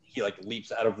Cruise, he like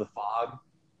leaps out of the fog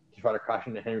to try to crash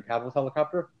into Henry Cavill's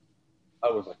helicopter. I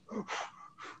was like,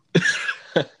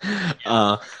 yeah,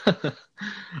 uh,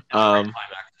 it's a great um,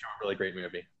 climax to a really great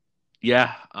movie.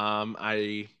 yeah.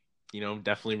 I,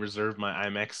 definitely reserved my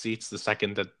IMAX seats the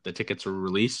second that the tickets were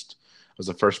released. I was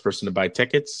the first person to buy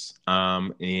tickets.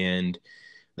 And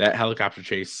that helicopter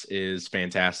chase is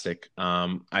fantastic.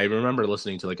 I remember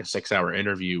listening to like a 6 hour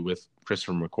interview with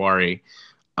Christopher McQuarrie.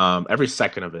 Every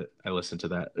second of it, I listened to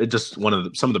that. It just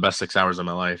some of the best 6 hours of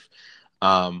my life.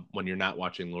 When you're not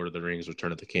watching Lord of the Rings: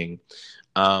 Return of the King,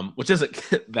 which isn't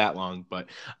that long, but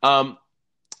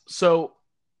so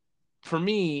for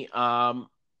me,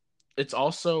 it's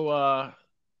also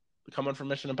coming from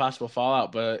Mission Impossible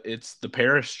Fallout, but it's the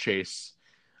Paris chase.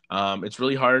 It's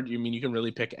really hard. I mean, you can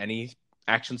really pick any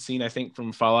action scene, I think,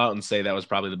 from Fallout and say that was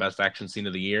probably the best action scene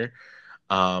of the year.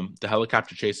 The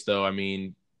helicopter chase, though, I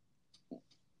mean,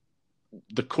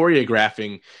 the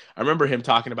choreographing, I remember him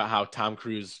talking about how Tom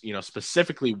Cruise,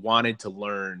 specifically wanted to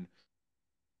learn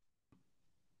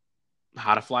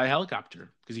how to fly a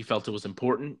helicopter because he felt it was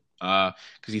important.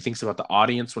 Because he thinks about the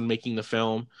audience when making the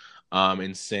film,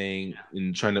 and saying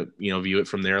and trying to view it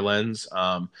from their lens.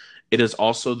 It is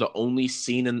also the only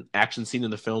action scene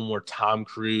in the film where Tom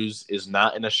Cruise is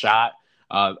not in a shot.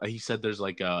 He said there's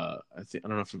like I don't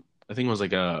know if I think it was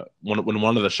like when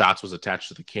one of the shots was attached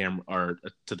to the camera or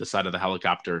to the side of the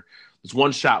helicopter. There's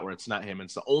one shot where it's not him.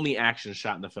 It's the only action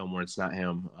shot in the film where it's not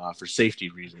him, for safety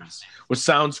reasons, which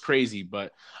sounds crazy,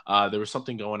 but there was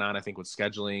something going on, I think, with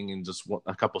scheduling and just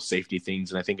a couple safety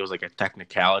things. And I think it was like a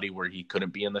technicality where he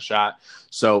couldn't be in the shot.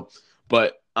 So,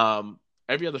 but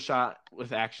every other shot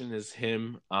with action is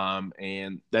him.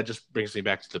 And that just brings me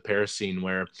back to the Paris scene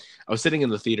where I was sitting in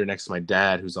the theater next to my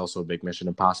dad, who's also a big Mission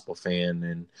Impossible fan.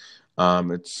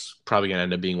 And it's probably going to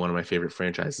end up being one of my favorite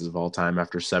franchises of all time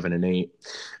after 7 and 8.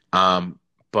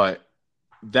 But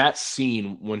that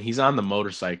scene when he's on the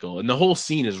motorcycle, and the whole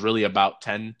scene is really about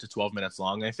 10 to 12 minutes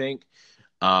long, I think.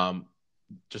 Um,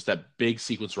 just that big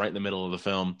sequence right in the middle of the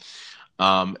film.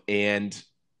 And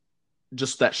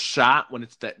just that shot when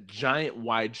it's that giant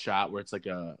wide shot where it's like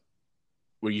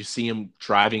where you see him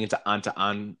driving into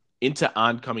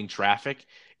oncoming traffic,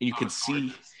 and Oh, it's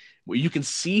gorgeous. you can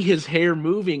see his hair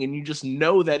moving, and you just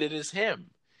know that it is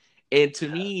him. And to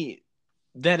Yeah, me,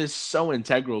 that is so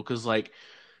integral because like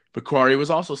Macquarie was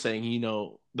also saying,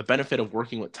 the benefit of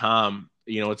working with Tom,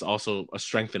 it's also a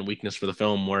strength and weakness for the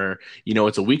film where,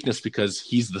 it's a weakness because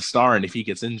he's the star. And if he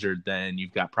gets injured, then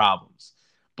you've got problems.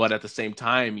 But at the same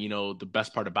time, the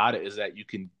best part about it is that you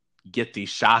can get these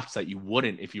shots that you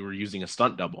wouldn't if you were using a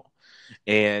stunt double.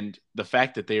 And the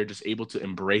fact that they are just able to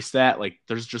embrace that, like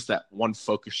there's just that one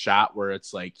focus shot where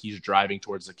it's like he's driving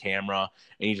towards the camera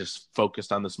and he just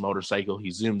focused on this motorcycle. He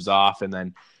zooms off, and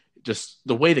then just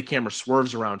the way the camera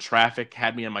swerves around traffic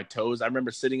had me on my toes. I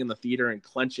remember sitting in the theater and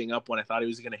clenching up when I thought he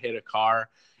was going to hit a car.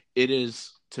 It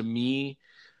is, to me,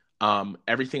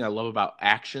 everything I love about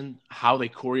action. How they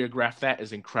choreograph that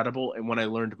is incredible. And when I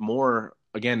learned more,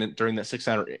 again, during that 6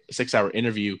 hour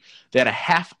interview, they had a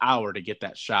half hour to get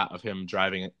that shot of him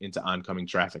driving into oncoming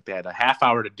traffic. They had a half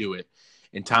hour to do it.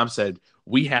 And Tom said,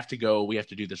 we have to go. We have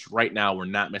to do this right now. We're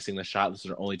not missing the shot. This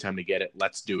is our only time to get it.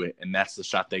 Let's do it. And that's the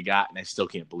shot they got. And I still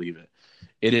can't believe it.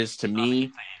 It is, to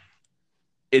me,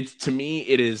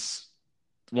 it is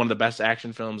one of the best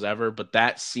action films ever. But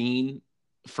that scene,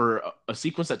 for a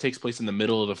sequence that takes place in the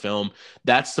middle of the film,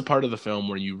 that's the part of the film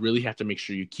where you really have to make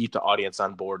sure you keep the audience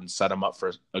on board and set them up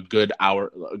for a good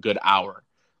hour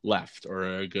left,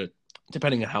 or a good,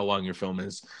 depending on how long your film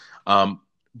is.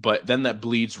 But then that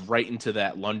bleeds right into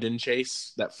that London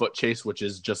chase, that foot chase, which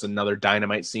is just another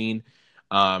dynamite scene,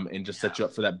 and just sets you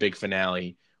up for that big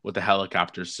finale with the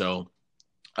helicopters. So,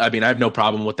 I mean, I have no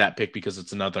problem with that pick because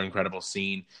it's another incredible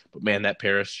scene. But man, that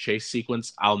Paris chase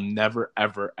sequence, I'll never,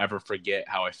 ever, ever forget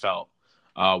how I felt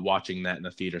watching that in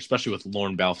the theater, especially with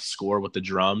Lorne Balfe's score with the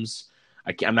drums.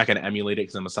 I'm not going to emulate it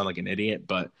because I'm going to sound like an idiot,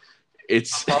 but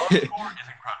it's The score is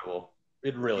incredible.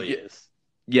 It really is.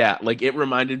 Yeah, like it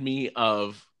reminded me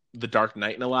of The Dark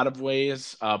Knight in a lot of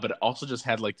ways, but it also just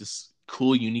had like this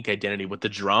cool, unique identity with the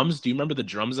drums. Do you remember the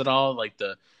drums at all? Like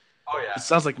Oh it yeah,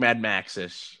 sounds like Mad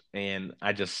Max-ish, and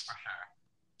for sure.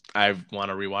 I want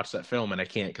to rewatch that film, and I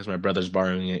can't because my brother's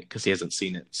borrowing it because he hasn't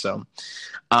seen it. So,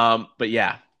 but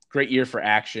yeah, great year for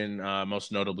action,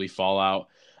 most notably Fallout.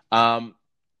 Um,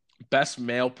 Best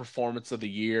male performance of the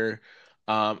year.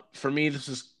 For me, this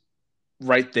is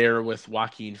right there with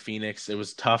Joaquin Phoenix. It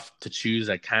was tough to choose.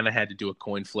 I kind of had to do a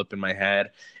coin flip in my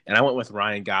head, and I went with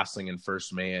Ryan Gosling in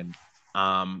First Man.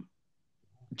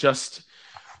 Just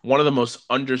one of the most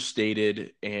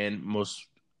understated and most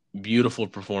beautiful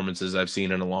performances I've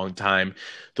seen in a long time.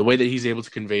 The way that he's able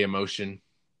to convey emotion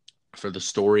for the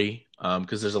story,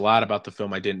 because there's a lot about the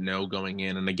film I didn't know going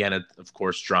in, and again, it, of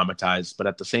course, dramatized, but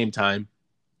at the same time,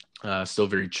 still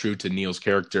very true to Neil's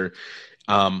character.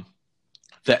 Um,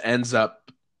 that ends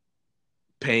up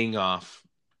paying off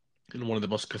in one of the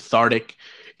most cathartic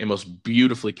and most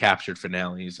beautifully captured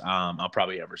finales I'll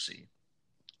probably ever see.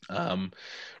 Um,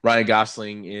 Ryan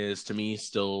Gosling is, to me,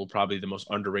 still probably the most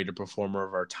underrated performer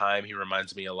of our time. He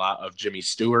reminds me a lot of Jimmy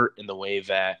Stewart in the way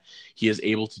that he is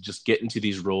able to just get into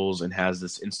these roles and has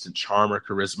this instant charm or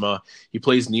charisma. He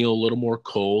plays Neil a little more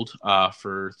cold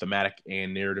for thematic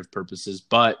and narrative purposes,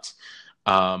 but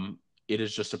it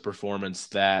is just a performance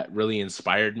that really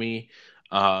inspired me.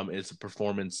 It's a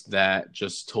performance that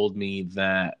just told me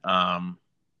that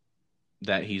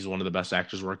he's one of the best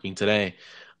actors working today.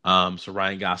 So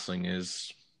Ryan Gosling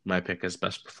is my pick as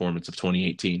best performance of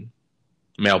 2018,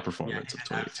 male Yeah, performance he's of an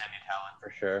 2018. outstanding talent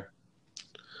for sure.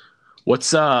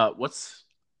 What's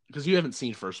because you haven't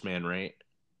seen First Man, right?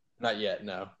 Not yet,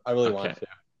 no. I really Okay, want to.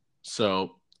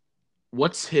 so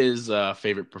what's his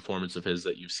favorite performance of his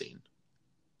that you've seen?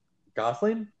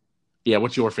 Gosling? Yeah,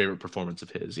 what's your favorite performance of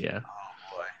his? Yeah.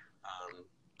 Oh boy.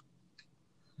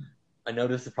 I know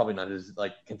this is probably not his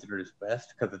considered his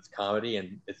best because it's comedy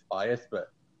and it's biased,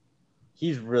 but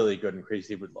he's really good in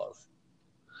Crazy with Love.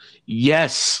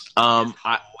 Yes. He is hilarious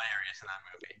in that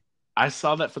movie. I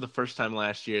saw that for the first time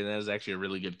last year, and that was actually a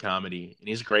really good comedy, and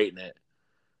he's great in it.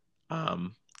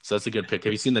 So that's a good pick.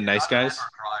 Have you seen The It's Nice either that Guys? or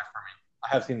Drive for me. I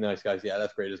have seen Nice Guys. Yeah,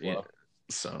 that's great as Yeah. well.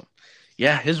 So,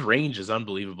 yeah, his range is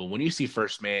unbelievable. When you see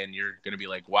First Man, you're going to be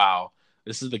like, wow,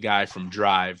 this is the guy from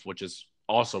Drive, which is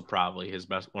also probably his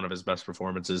best, one of his best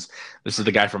performances. This is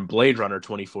the guy from Blade Runner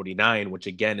 2049, which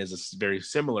again is a very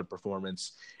similar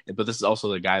performance. But this is also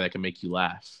the guy that can make you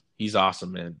laugh. He's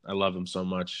awesome, man. I love him so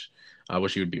much. I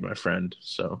wish he would be my friend.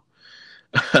 So,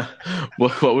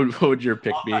 what would your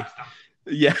pick I'll be? text him.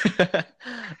 Yeah.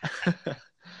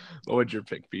 What would your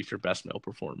pick be for best male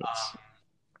performance? Um,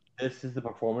 this is the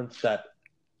performance that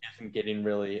isn't getting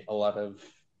really a lot of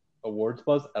awards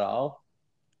buzz at all.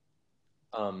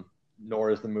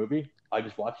 Nor is the movie. I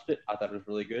just watched it. I thought it was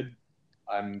really good.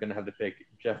 I'm gonna have to pick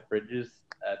Jeff Bridges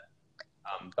at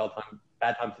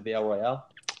Bad Times at the El Royale.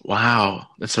 Wow,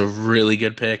 that's a really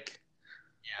good pick.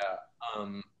 Yeah.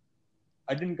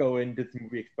 I didn't go into this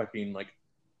movie expecting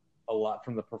a lot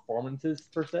from the performances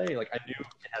per se. Like I knew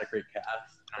it had a great cast,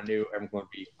 and I knew everyone would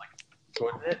be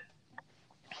good in it.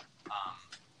 Um,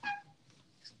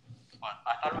 but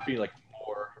I thought it would be like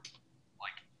more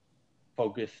like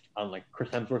focused on like Chris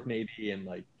Hemsworth maybe and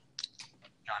like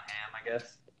John Hamm, I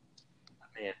guess. But,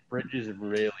 man, Bridges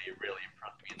really, really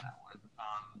impressed me in that one.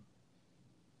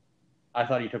 I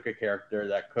thought he took a character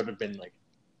that could have been like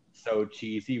so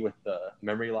cheesy with the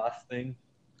memory loss thing.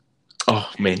 Oh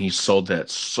man, he sold that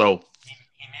so.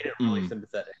 He made it really Mm,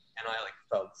 sympathetic, and I like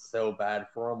felt so bad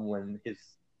for him when his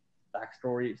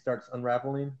backstory starts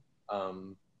unraveling.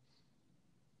 Um,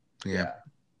 yeah. yeah,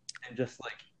 and just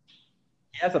like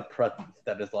he has a presence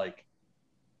that is like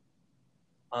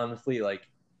honestly like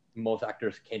most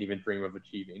actors can't even dream of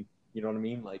achieving. You know what I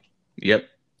mean? Like Yep.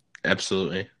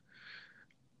 Absolutely.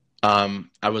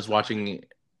 I was watching.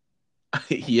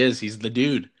 He is. He's the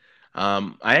dude.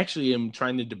 I actually am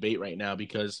trying to debate right now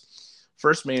because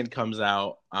First Man comes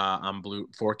out on Blue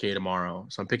 4K tomorrow,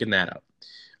 so I'm picking that up.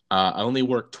 I only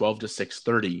work 12 to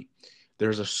 6:30.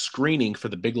 There's a screening for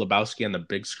The Big Lebowski on the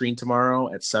big screen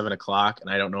tomorrow at 7 o'clock, and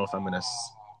I don't know if I'm gonna.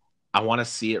 I want to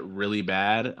see it really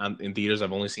bad in theaters.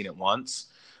 I've only seen it once,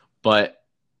 but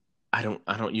I don't.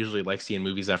 I don't usually like seeing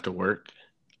movies after work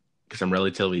because I'm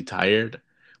relatively tired.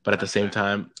 But at the that's same fair.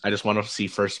 time, I just want to see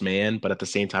First Man. But at the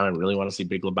same time, I really want to see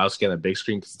Big Lebowski on the big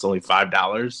screen because it's only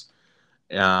 $5.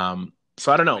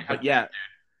 So I don't know, We but have to. yeah,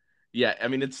 yeah. I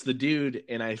mean, it's the dude,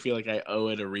 and I feel like I owe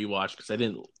it a rewatch because I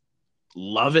didn't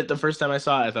love it the first time I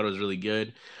saw it. I thought it was really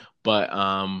good, but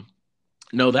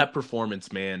no, that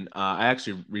performance, man. I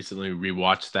actually recently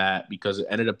rewatched that because it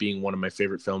ended up being one of my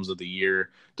favorite films of the year.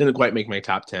 Didn't quite make my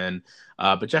top 10.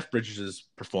 But Jeff Bridges'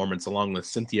 performance, along with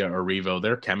Cynthia Erivo,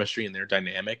 their chemistry and their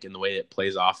dynamic and the way it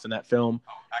plays off in that film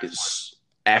Oh, excellent. is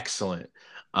excellent.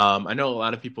 I know a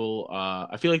lot of people,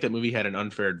 I feel like that movie had an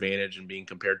unfair advantage in being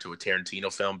compared to a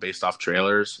Tarantino film based off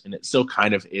trailers, and it still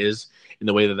kind of is in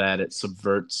the way that it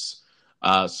subverts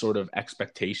sort of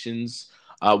expectations.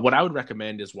 What I would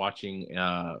recommend is watching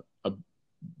a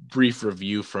brief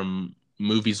review from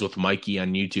Movies with Mikey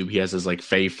on YouTube. He has his like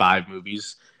Fave 5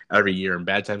 movies every year, and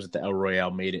Bad Times at the El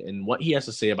Royale made it. And what he has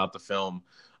to say about the film,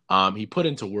 he put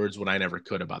into words what I never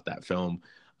could about that film,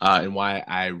 and why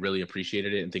I really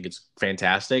appreciated it and think it's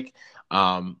fantastic.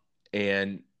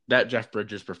 And that Jeff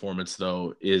Bridges performance,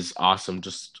 though, is awesome.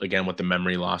 Just again with the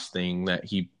memory loss thing that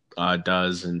he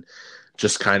does, and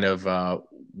just kind of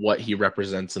what he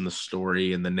represents in the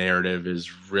story and the narrative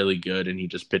is really good, and he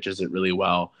just pitches it really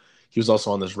well. He was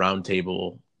also on this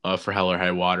roundtable for Hell or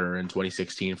High Water in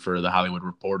 2016 for the Hollywood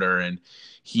Reporter, and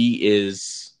he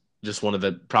is just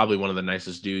probably one of the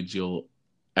nicest dudes you'll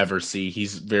ever see.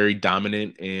 He's very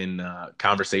dominant in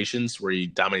conversations where he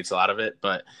dominates a lot of it,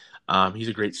 but he's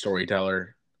a great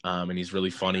storyteller, and he's really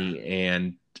funny.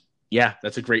 And yeah,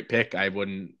 that's a great pick.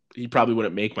 He probably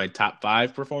wouldn't make my top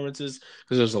 5 performances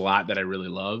because there's a lot that I really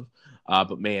love.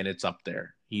 But man, it's up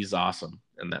there. He's awesome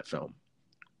in that film.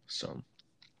 So,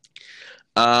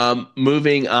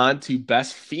 moving on to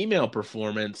best female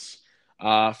performance.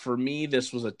 For me,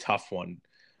 this was a tough one.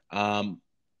 Um,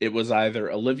 it was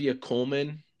either Olivia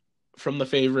Colman from The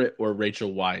Favorite or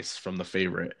Rachel Weisz from The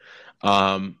Favorite.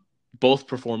 Um, both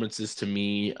performances to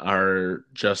me are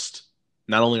just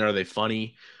not only are they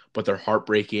funny, but they're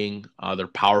heartbreaking. They're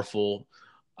powerful,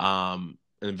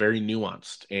 and very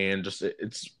nuanced, and just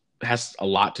it's has a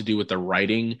lot to do with the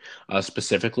writing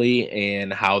specifically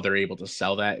and how they're able to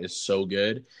sell that is so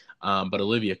good. But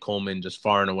Olivia Colman, just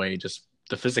far and away, just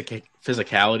the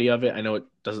physicality of it. I know it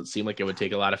doesn't seem like it would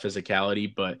take a lot of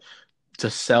physicality, but to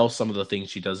sell some of the things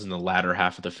she does in the latter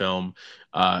half of the film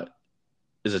uh,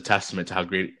 is a testament to how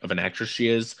great of an actress she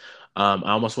is. I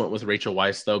almost went with Rachel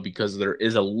Weisz though because there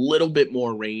is a little bit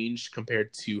more range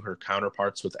compared to her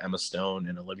counterparts with Emma Stone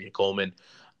and Olivia Colman.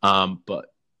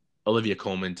 But Olivia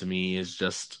Colman to me is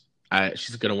just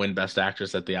she's going to win Best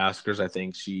Actress at the Oscars. I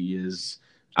think she is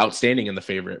outstanding in The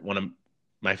Favorite, one of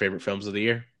my favorite films of the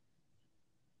year.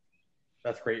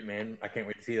 That's great, man. I can't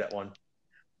wait to see that one.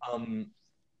 Um,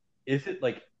 is it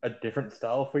like a different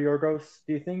style for Yorgos,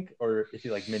 do you think? Or is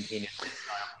he like maintaining his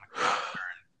style from like Lobster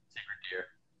and Sacred Deer?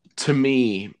 To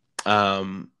me,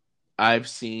 I've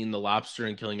seen The Lobster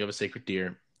and Killing of a Sacred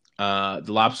Deer. The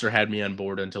Lobster had me on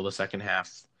board until the second half.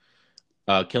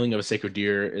 Killing of a Sacred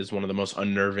Deer is one of the most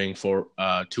unnerving for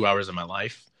 2 hours of my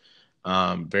life.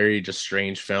 Very just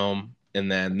strange film.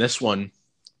 And then this one,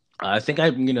 I think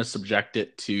I'm going to subject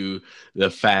it to the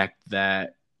fact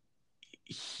that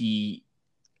he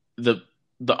the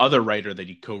the other writer that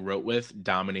he co-wrote with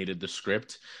dominated the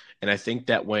script, and I think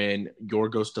that when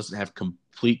Yorgos doesn't have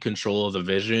complete control of the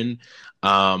vision,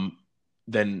 um,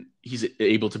 then he's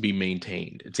able to be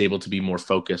maintained. It's able to be more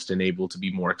focused and able to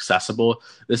be more accessible.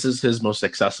 This is his most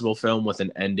accessible film with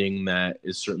an ending that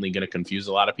is certainly going to confuse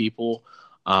a lot of people.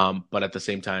 But at the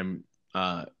same time,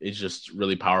 it's just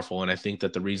really powerful. And I think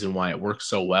that the reason why it works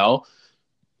so well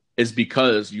is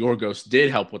because Yorgos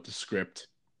did help with the script.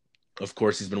 Of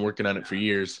course, he's been working on it for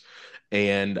years,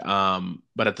 and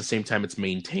but at the same time, it's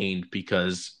maintained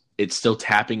because it's still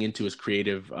tapping into his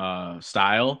creative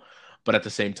style, but at the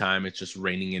same time, it's just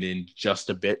reining it in just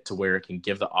a bit to where it can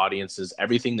give the audiences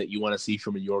everything that you want to see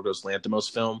from a Yorgos Lanthimos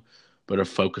film, but a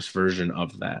focused version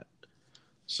of that.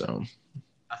 So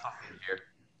That's awesome to hear.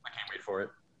 I can't wait for it.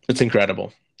 it's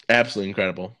incredible, absolutely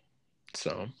incredible.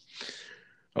 So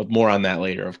more on that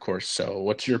later, of course. So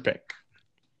what's your pick?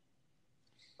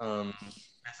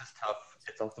 This is tough.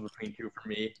 It's also between two for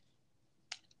me.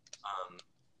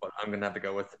 But I'm gonna have to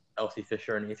go with Elsie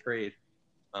Fisher in eighth grade.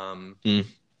 Um,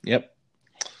 Yep,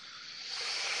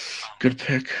 good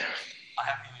pick. I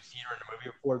haven't even seen her in a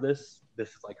movie before this. This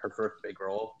is like her first big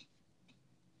role,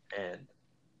 and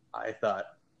I thought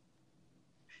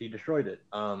she destroyed it.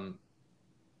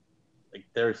 Like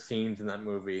there's scenes in that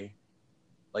movie,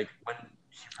 like when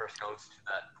she first goes to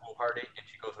that pool party and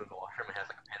she goes into the washroom and has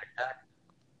like a panic attack.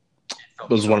 It felt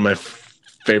It was so one of my real to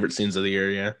me. favorite scenes of the year.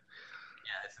 Yeah.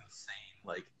 Yeah, it's insane.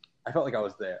 Like I felt like I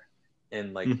was there,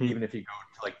 and like Mm-hmm. even if you go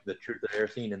to like the truth or dare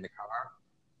scene in the car,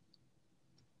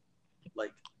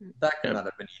 like that could Yep. not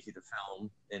have been easy to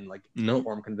film and like Nope.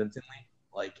 perform convincingly.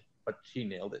 Like, but she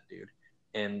nailed it, dude.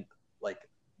 And like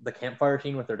the campfire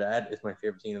scene with her dad is my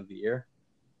favorite scene of the year.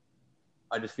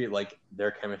 I just feel like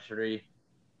their chemistry,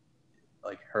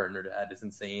 like her and her dad, is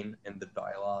insane, and the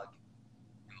dialogue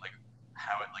and like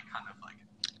how it like kind of like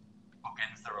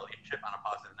bookends the relationship on a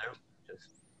positive note, just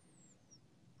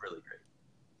really great.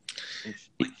 And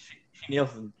she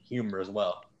nails the humor as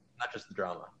well, not just the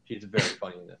drama. She's very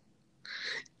funny in it.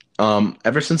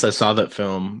 Ever since I saw that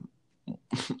film,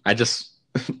 I just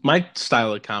my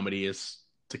style of comedy is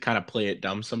to kind of play it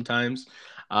dumb sometimes.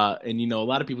 And a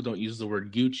lot of people don't use the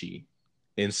word Gucci.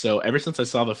 And so ever since I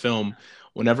saw the film,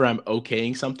 whenever I'm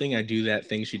okaying something, I do that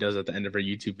thing she does at the end of her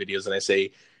YouTube videos and I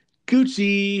say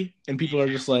Gucci, and Me people are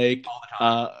too, just like, all the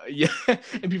time. yeah,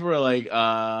 and people are like,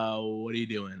 what are you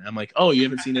doing? I'm like, oh, you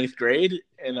haven't seen eighth grade?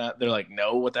 And they're like,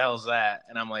 no, what the hell is that?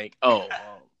 And I'm like, oh,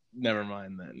 well, never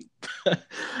mind then.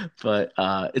 But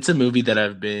it's a movie that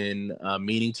I've been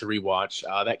meaning to rewatch.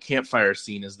 That campfire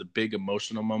scene is the big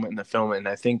emotional moment in the film, and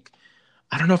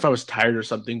I don't know if I was tired or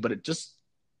something, but it just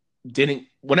didn't.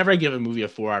 Whenever I give a movie a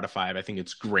 4 out of 5, I think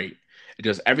it's great. It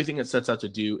does everything it sets out to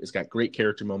do. It's got great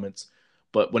character moments,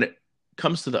 but when it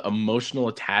comes to the emotional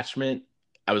attachment,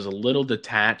 I was a little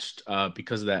detached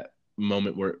because of that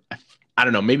moment where I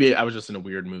don't know. Maybe I was just in a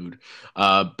weird mood.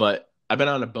 But I've been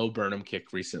on a Bo Burnham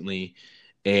kick recently,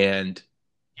 and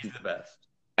He's the best.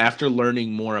 after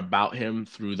learning more about him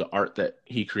through the art that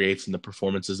he creates and the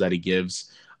performances that he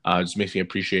gives, it just makes me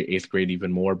appreciate eighth grade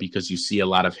even more because you see a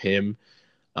lot of him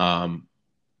um,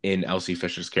 in Elsie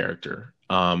Fisher's character.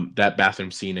 That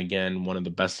bathroom scene again, one of the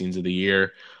best scenes of the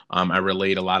year. I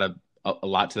relate a lot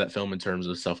to that film in terms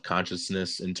of self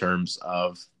consciousness, in terms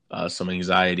of some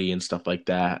anxiety and stuff like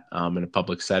that in a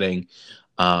public setting.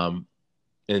 Um,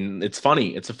 and it's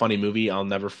funny. It's a funny movie. I'll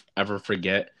never ever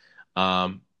forget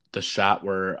um, the shot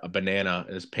where a banana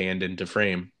is panned into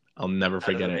frame. I'll never That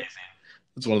is forget it. amazing.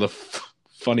 It's one of the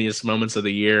funniest moments of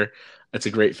the year. It's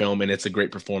a great film and it's a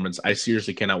great performance. I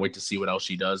seriously cannot wait to see what else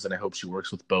she does, and I hope she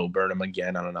works with Bo Burnham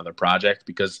again on another project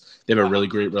because they have a I really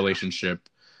hope so great too. relationship.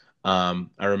 I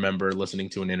remember listening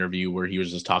to an interview where he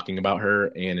was just talking about her,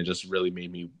 and it just really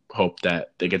made me hope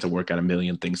that they get to work on a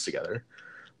million things together.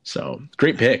 So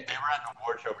great They pick. were at an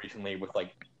award show recently with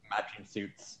like matching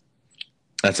suits.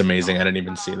 That's I was amazing. I like, didn't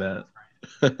even see oh, that.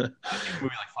 that's great. I've seen the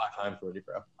movie like 5 times already,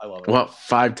 bro. I love it. Well,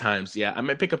 5 times. Yeah, I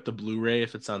might pick up the Blu-ray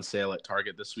if it's on sale at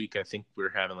Target this week. I think we're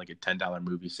having like a $10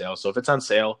 movie sale. So if it's on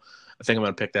sale, I think I'm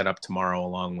gonna pick that up tomorrow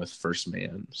along with First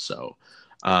Man. So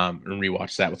and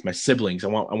rewatch that with my siblings. I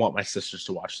want my sisters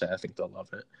to watch that. I think they'll love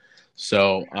it.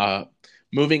 So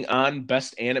moving on,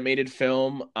 best animated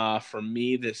film. For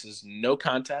me, this is no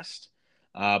contest.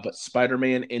 But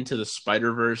Spider-Man Into the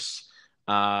Spider-Verse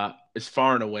is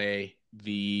far and away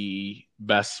the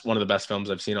best, one of the best films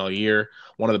I've seen all year,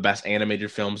 one of the best animated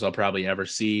films I'll probably ever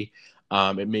see.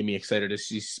 It made me excited to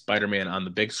see Spider-Man on the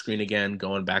big screen again.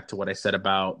 Going back to what I said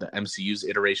about the MCU's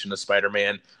iteration of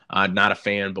Spider-Man, not a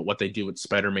fan, but what they do with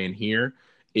Spider-Man here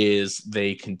is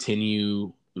they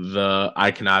continue the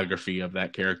iconography of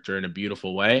that character in a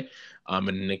beautiful way, in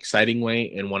an exciting way,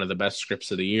 in one of the best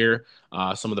scripts of the year,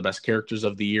 some of the best characters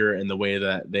of the year, and the way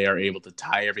that they are able to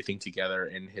tie everything together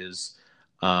in his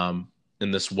in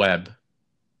this web,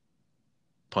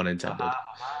 pun intended.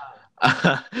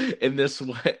 in this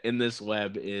in this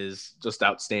web is just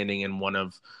outstanding and one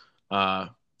of uh,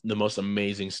 the most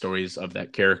amazing stories of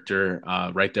that character.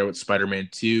 Right there with Spider-Man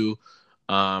 2.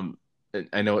 Um,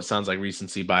 I know it sounds like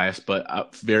recency bias,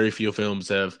 but very few films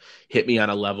have hit me on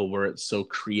a level where it's so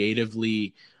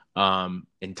creatively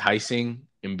enticing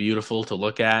and beautiful to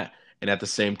look at, and at the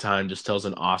same time just tells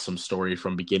an awesome story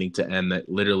from beginning to end that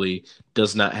literally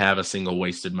does not have a single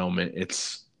wasted moment.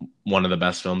 It's one of the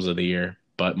best films of the year,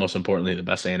 but most importantly, the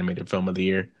best animated film of the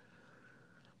year.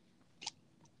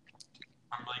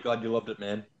 I'm really glad you loved it,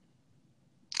 man.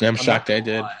 I'm I'm not shocked I gonna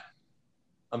did. lie.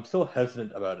 I'm still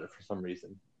hesitant about it for some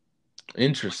reason. Like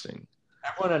Interesting.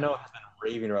 everyone I know has been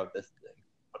raving about this thing,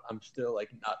 but I'm still like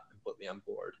not completely on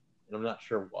board, and I'm not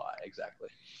sure why exactly.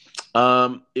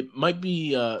 It might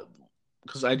be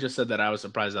because I just said that I was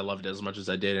surprised I loved it as much as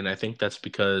I did, and I think that's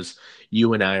because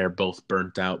you and I are both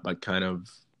burnt out by kind of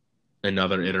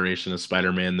another iteration of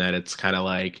Spider-Man that it's kind of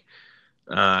like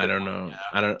That's a I good don't point. know, Yeah.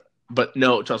 I don't. But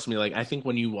no, trust me. Like I think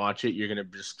when you watch it, you're gonna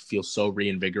just feel so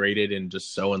reinvigorated and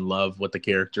just so in love with the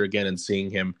character again, and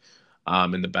seeing him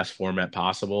in the best format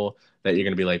possible. That you're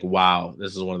gonna be like, wow,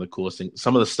 this is one of the coolest things.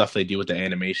 Some of the stuff they do with the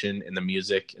animation and the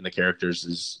music and the characters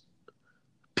is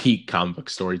peak comic book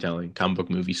storytelling, comic book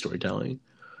movie storytelling.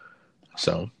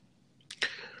 So,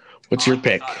 what's I your like the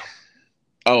pick? style.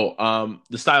 Oh,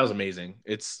 the style's amazing.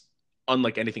 It's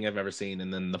unlike anything I've ever seen.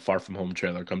 And then the Far From Home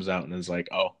trailer comes out and it's like,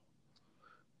 oh,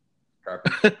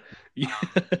 Garbage. yeah.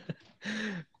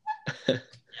 Um,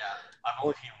 yeah, I've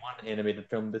only seen one animated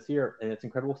film this year, and it's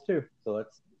Incredibles 2, so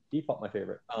that's default my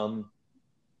favorite.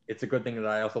 It's a good thing that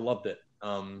I also loved it.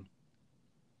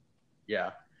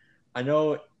 Yeah, I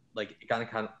know like it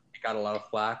got a lot of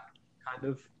flack, kind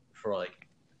of for like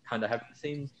kind of having the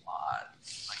same plot.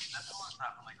 Like that was not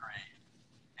really great,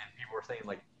 and people were saying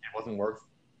like it wasn't worth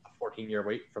a 14-year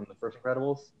wait from the first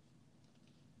Incredibles.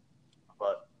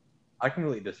 But I can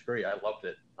really disagree. I loved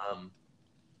it.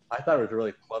 I thought it was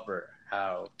really clever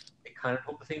how it kind of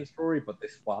told the same story, but they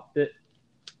swapped it.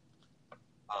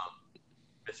 Um,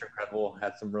 Mr. Incredible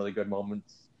had some really good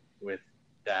moments with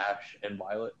Dash and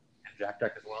Violet and Jack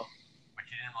Jack as well, which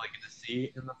you didn't really get to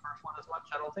see in the first one as much,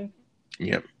 I don't think.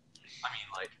 Yep. I mean,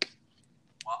 like,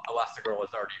 well, Elastigirl was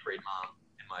already a great mom,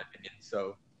 in my opinion,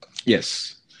 so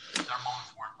Yes. their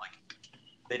moments weren't like,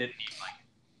 they didn't need like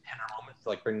tender moments to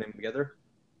like bring them together.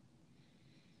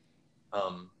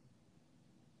 Um,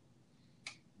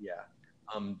 yeah.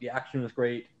 The action was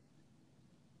great.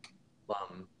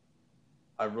 Um,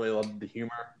 I really loved the humor.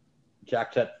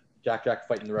 Jack Jack, Jack Jack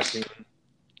fighting the raccoon.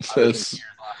 I was in That's, tears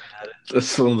laughing at it.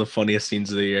 that's one of the funniest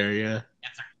scenes of the year. Yeah.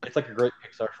 It's like a great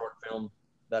Pixar short film.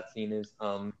 That scene is.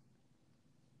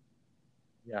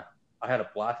 Yeah, I had a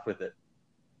blast with it.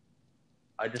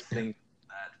 I just think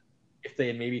that if they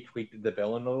had maybe tweaked the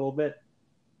villain a little bit,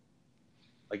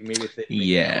 like maybe if they made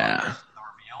him stronger Yeah. in the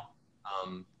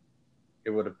reveal, it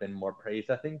would have been more praised,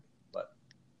 I think. But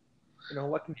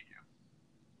what can you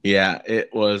do? Yeah.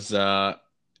 It was,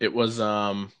 it was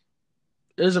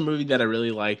a movie that I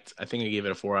really liked. I think I gave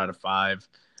it a 4 out of 5.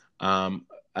 Um,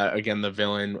 Again, the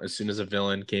villain. As soon as a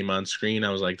villain came on screen, I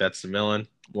was like, "That's the villain."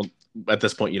 Well, at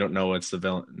this point, you don't know it's the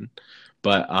villain,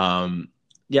 but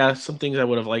yeah, some things I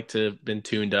would have liked to have been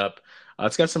tuned up.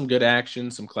 It's got some good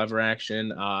action, some clever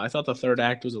action. I thought the third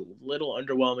act was a little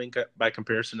underwhelming by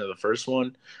comparison to the first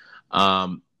one,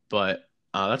 but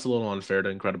that's a little unfair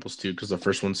to Incredibles 2 because the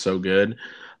first one's so good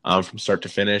from start to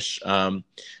finish.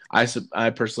 I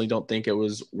personally don't think it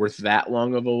was worth that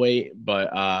long of a wait,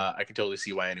 but I can totally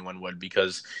see why anyone would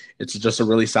because it's just a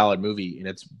really solid movie and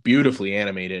it's beautifully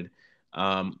animated.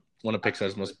 One of Pixar's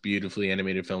Absolutely. most beautifully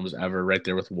animated films ever, right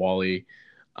there with Wall-E.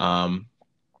 Um,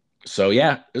 so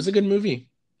yeah, it was a good movie.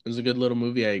 It was a good little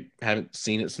movie. I haven't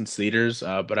seen it since theaters,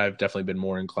 but I've definitely been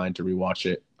more inclined to rewatch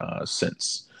it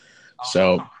since. I was also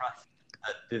So impressed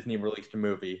that Disney released a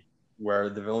movie where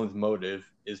the villain's motive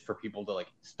is for people to like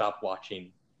stop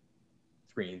watching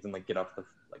screens and like get off their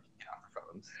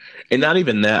phones. and not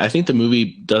even that. I think the movie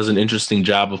does an interesting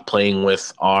job of playing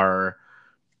with our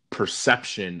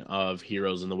perception of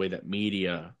heroes and the way that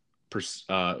media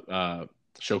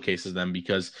showcases them.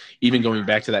 Because For even going sure.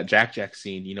 back to that Jack Jack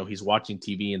scene, he's watching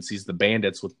TV and sees the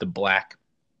bandits with the black,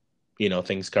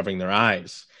 things covering their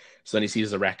eyes. So then he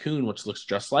sees the raccoon, which looks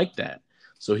just like that.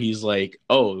 So he's like,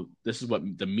 "Oh, this is what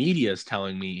the media is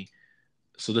telling me.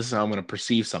 So this is how I'm going to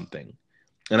perceive something."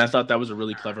 And I thought that was a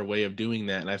really Sure. clever way of doing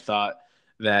that. And I thought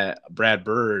that Brad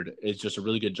Bird is just a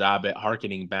really good job at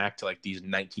harkening back to like these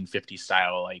 1950s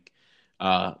style like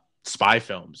uh, spy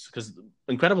films because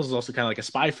Incredibles is also kind of like a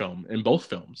spy film in both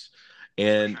films, For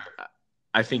and sure.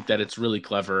 I think that it's really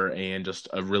clever and just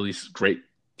a really great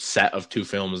set of two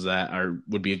films that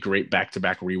would be a great back to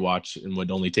back rewatch and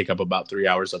would only take up about 3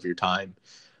 hours of your time.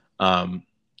 Um,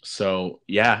 so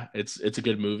yeah, it's a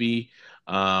good movie.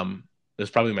 It's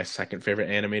probably my second favorite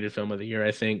animated film of the year,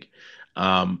 I think.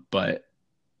 But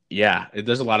yeah,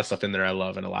 there's a lot of stuff in there I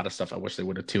love, and a lot of stuff I wish they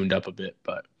would have tuned up a bit.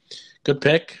 But good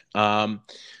pick.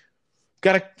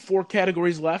 Got four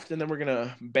categories left, and then we're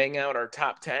gonna bang out our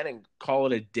top 10 and call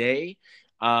it a day.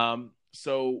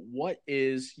 So what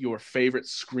is your favorite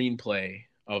screenplay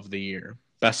of the year?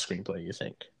 Best screenplay, you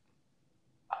think?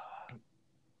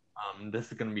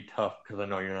 This is gonna be tough because I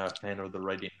know you're not a fan of the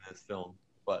writing in this film,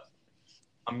 but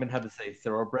I'm gonna have to say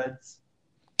Thoroughbreds.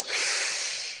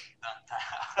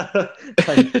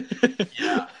 Like,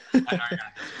 yeah, I know you're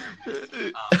gonna disagree with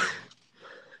me.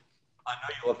 I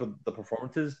know you love the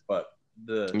performances, but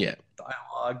the Yeah.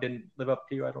 dialogue didn't live up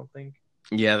to you, I don't think.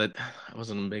 Yeah, that I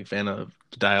wasn't a big fan of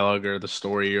the dialogue or the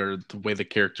story or the way the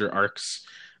character arcs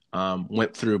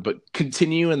went through. But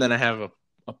continue, and then I have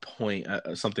a point,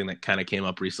 something that kind of came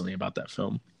up recently about that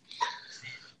film. See,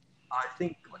 I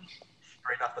think like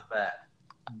straight off the bat,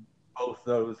 both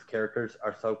those characters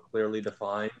are so clearly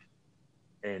defined,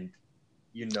 and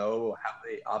you know how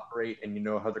they operate, and you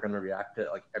know how they're going to react to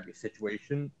like every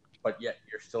situation. But yet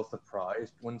you're still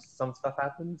surprised when some stuff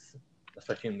happens,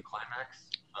 especially in the climax.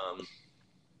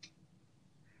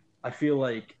 I feel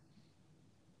like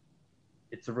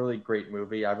it's a really great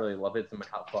movie. I really love it. It's in my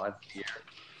top five of the year.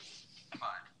 But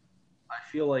I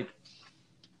feel like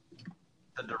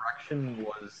the direction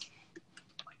was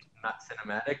like not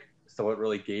cinematic, so it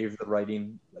really gave the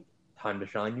writing like time to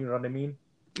shine. You know what I mean?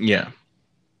 Yeah.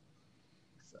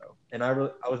 So, and I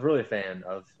was really a fan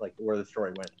of like where the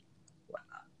story went,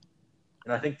 whatnot.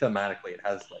 And I think thematically it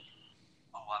has like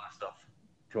a lot of stuff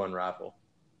to unravel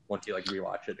once you like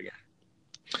rewatch it again.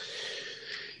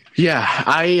 Yeah,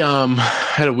 I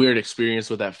had a weird experience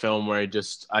with that film where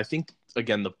I think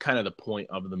again the kind of the point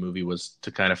of the movie was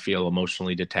to kind of feel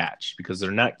emotionally detached because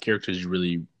they're not characters you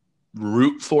really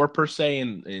root for per se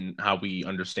in how we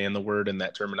understand the word and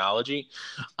that terminology.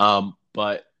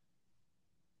 But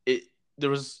it there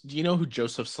was do you know who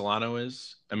Joseph Solano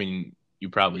is? I mean, you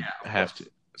probably Yeah, of have to.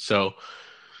 course. So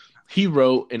he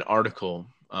wrote an article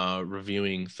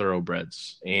reviewing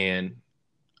Thoroughbreds, and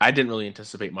I didn't really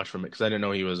anticipate much from it because I didn't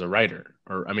know he was a writer.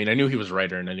 Or I mean, I knew he was a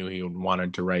writer, and I knew he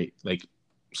wanted to write like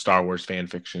Star Wars fan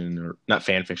fiction, or not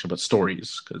fan fiction, but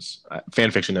stories. Because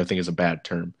fan fiction, I think, is a bad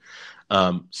term.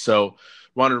 So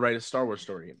wanted to write a Star Wars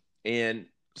story, and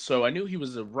so I knew he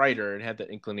was a writer and had that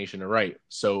inclination to write.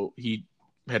 So he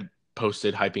had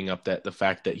posted hyping up that the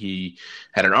fact that he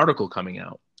had an article coming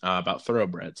out about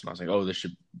Thoroughbreds, and I was like, oh, this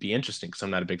should be interesting because I'm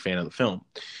not a big fan of the film.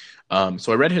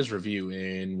 So I read his review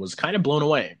and was kind of blown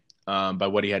away by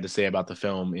what he had to say about the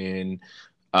film. And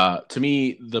to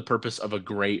me, the purpose of a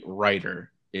great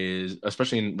writer is,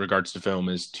 especially in regards to film,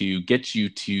 is to get you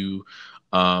to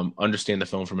understand the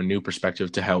film from a new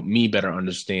perspective to help me better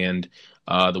understand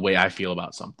the way I feel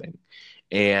about something.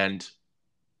 And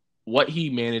what he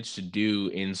managed to do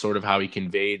in sort of how he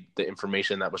conveyed the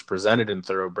information that was presented in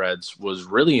Thoroughbreds was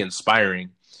really inspiring.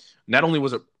 Not only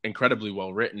was it incredibly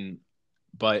well written,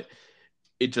 but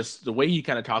it just the way he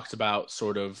kind of talks about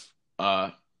sort of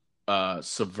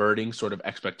subverting sort of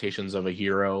expectations of a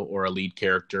hero or a lead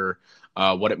character,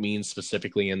 what it means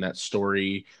specifically in that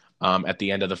story at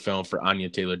the end of the film for Anya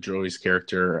Taylor-Joy's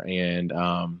character, and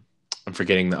I'm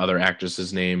forgetting the other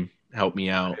actress's name. Help me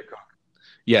out.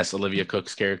 Yes, Olivia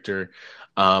Cook's character.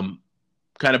 Um,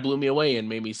 Kind of blew me away and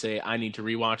made me say I need to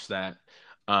rewatch that.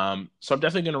 So I'm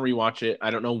definitely going to rewatch it.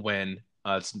 I don't know when.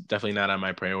 It's definitely not on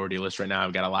my priority list right now.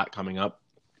 I've got a lot coming up,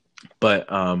 but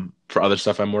for other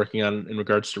stuff I'm working on in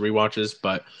regards to rewatches.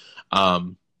 But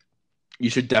um, you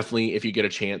should definitely, if you get a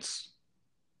chance,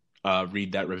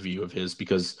 read that review of his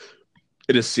because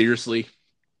it is seriously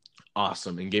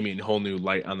awesome and gave me a whole new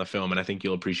light on the film. And I think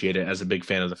you'll appreciate it as a big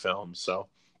fan of the film. So,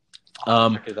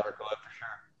 Check his article out for sure.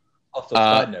 Also,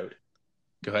 uh, side note,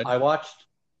 go ahead. I watched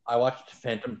I watched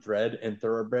Phantom Thread and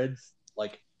Thoroughbreds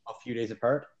like a few days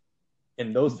apart,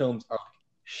 and those films are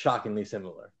shockingly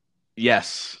similar.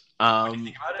 Yes. When you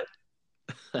think about it,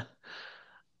 no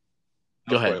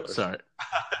Go ahead. spoilers. Sorry.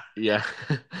 Yeah.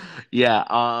 Yeah.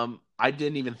 I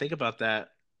didn't even think about that.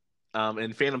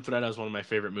 And Phantom Thread is one of my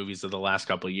favorite movies of the last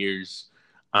couple of years.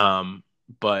 Um,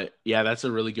 but yeah, that's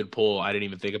a really good pull. I didn't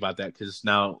even think about that because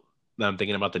now that I'm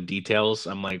thinking about the details,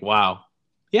 I'm like, wow,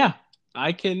 yeah,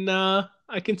 I can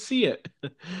see it.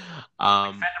 Like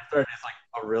um, Phantom Thread is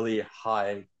like a really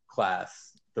high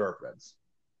class Thoroughbreds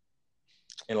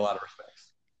in a lot of respects.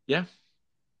 yeah,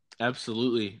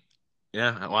 absolutely.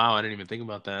 Yeah, wow, I didn't even think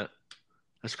about that.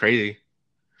 That's crazy.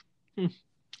 Hmm.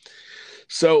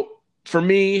 So for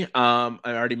me, I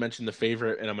already mentioned the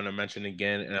favorite, and I'm going to mention it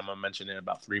again, and I'm going to mention it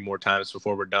about three more times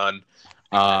before we're done.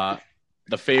 Uh,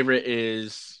 the favorite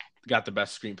is got the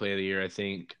best screenplay of the year, I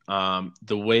think.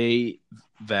 The way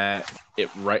that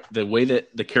the way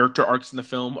that the character arcs in the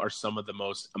film are some of the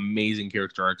most amazing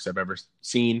character arcs I've ever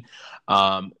seen.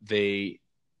 They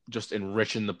just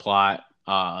enrichen the plot.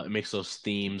 It makes those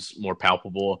themes more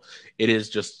palpable. It is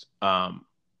just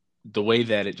the way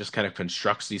that it just kind of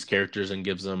constructs these characters and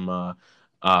gives them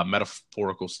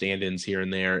metaphorical stand-ins here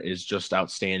and there is just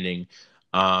outstanding.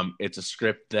 It's a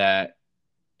script that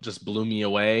just blew me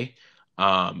away,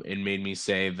 and made me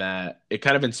say that it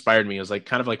kind of inspired me. It was like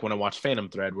kind of like when I watched Phantom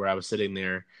Thread, where I was sitting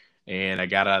there and I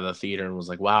got out of the theater and was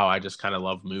like, "Wow, I just kind of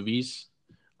love movies."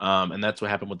 And that's what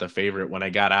happened with The Favorite when I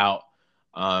got out.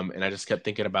 And I just kept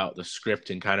thinking about the script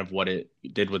and kind of what it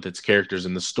did with its characters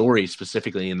and the story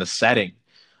specifically and the setting.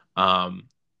 Um,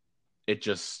 it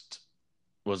just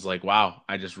was like, wow,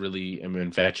 I just really am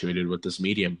infatuated with this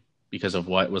medium because of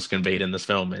what was conveyed in this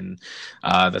film. And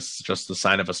that's just the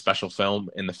sign of a special film.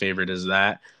 And The Favorite is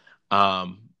that.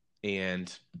 Um,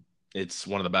 and it's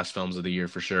one of the best films of the year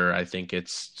for sure. I think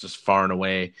it's just far and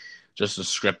away just a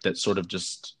script that sort of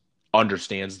just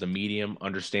understands the medium,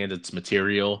 understands its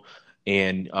material.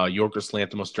 And Yorgos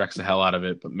Lanthimos directs the hell out of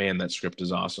it. But man, that script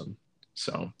is awesome.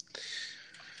 So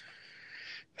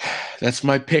that's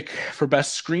my pick for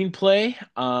best screenplay.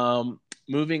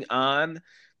 Moving on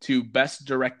to best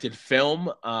directed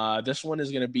film. This one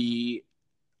is going to be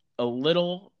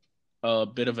a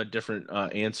bit of a different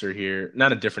answer here.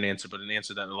 Not a different answer, but an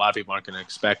answer that a lot of people aren't going to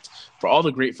expect. For all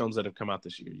the great films that have come out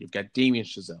this year, you've got Damien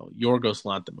Chazelle, Yorgos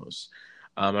Lanthimos.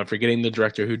 I'm forgetting the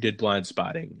director who did Blind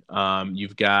Spotting.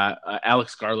 You've got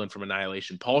Alex Garland from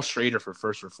Annihilation, Paul Schrader for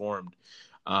First Reformed,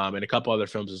 and a couple other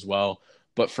films as well.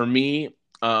 But for me,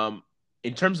 um,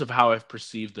 in terms of how I've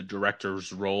perceived the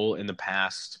director's role in the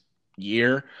past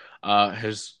year,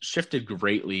 has shifted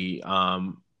greatly.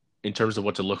 In terms of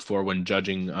what to look for when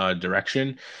judging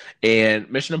direction. And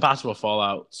Mission Impossible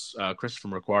Fallout's Christopher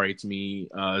McQuarrie to me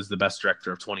is the best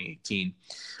director of 2018.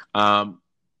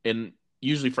 And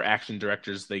usually for action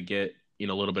directors, they get a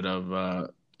little bit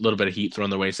of heat thrown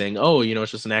their way, saying, "Oh,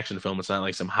 it's just an action film. It's not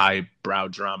like some highbrow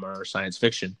drama or science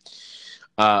fiction."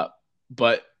 Uh,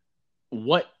 but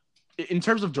what in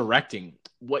terms of directing,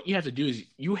 what you have to do is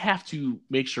you have to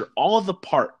make sure all of the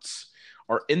parts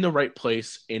are in the right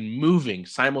place and moving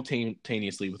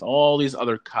simultaneously with all these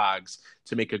other cogs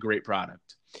to make a great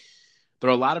product. There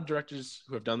are a lot of directors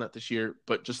who have done that this year,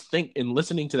 but just think in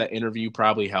listening to that interview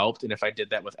probably helped. And if I did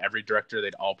that with every director,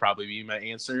 they'd all probably be my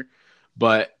answer.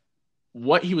 But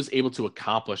what he was able to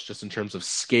accomplish just in terms of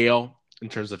scale, in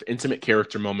terms of intimate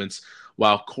character moments,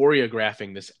 while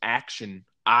choreographing this action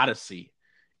odyssey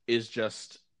is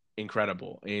just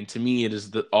incredible. And to me, it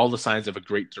is all the signs of a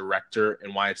great director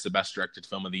and why it's the best directed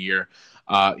film of the year.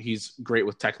 He's great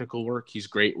with technical work. He's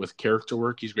great with character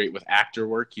work. He's great with actor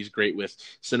work. He's great with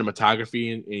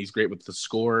cinematography, and he's great with the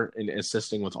score and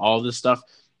assisting with all this stuff.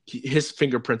 His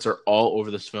fingerprints are all over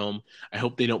this film. I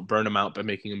hope they don't burn him out by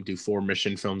making him do 4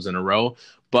 mission films in a row.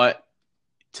 But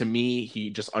to me, he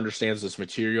just understands this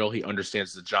material. He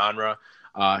understands the genre.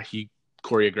 He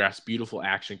choreographs beautiful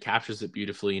action, captures it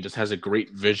beautifully, and just has a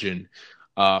great vision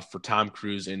for Tom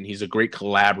Cruise. And he's a great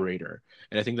collaborator.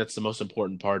 And I think that's the most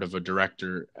important part of a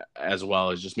director as well,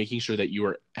 is just making sure that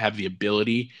you have the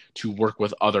ability to work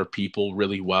with other people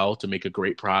really well to make a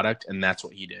great product. And that's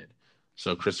what he did.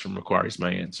 So Christopher McQuarrie is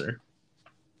my answer.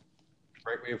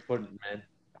 Great way of putting it, man.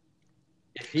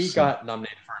 If he So, got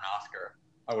nominated for an Oscar,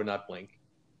 I would not blink.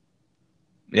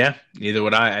 yeah, neither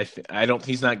would I. I don't.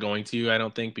 He's not going to. I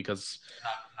don't think because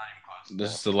Not even close. there's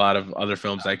No. just a lot of other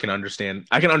films I can understand.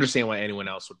 I can understand why anyone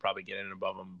else would probably get in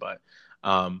above him, but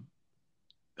um,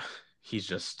 he's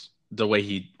just the way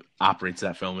he operates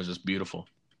that film is just beautiful.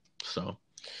 So,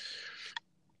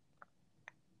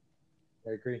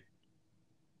 I agree.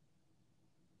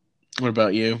 what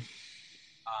about you?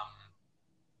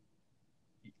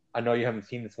 I know you haven't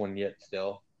seen this one yet,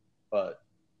 still, but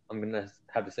I'm gonna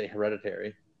have to say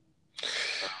Hereditary.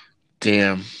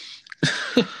 Damn.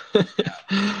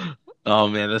 Oh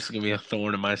man, this is gonna be a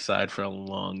thorn in my side for a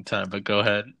long time. But go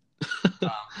ahead.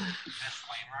 Disclaimer: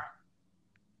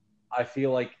 I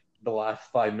feel like the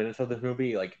last 5 minutes of this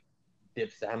movie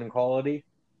dips down in quality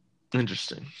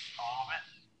Interesting. a little bit.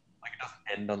 Like it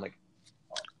doesn't end on a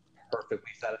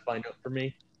perfectly satisfying note for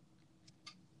me.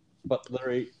 But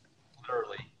literally,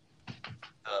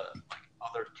 the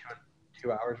other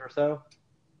 2 hours or so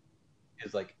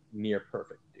is near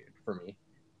perfect, dude, for me.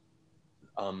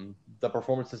 The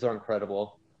performances are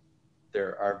incredible.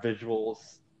 There are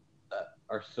visuals that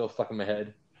are still stuck in my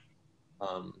head.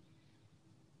 Um,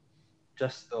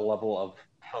 just the level of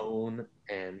tone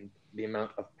and the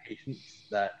amount of patience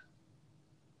that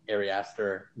Ari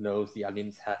Aster knows the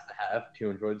audience has to have to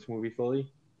enjoy this movie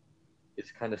fully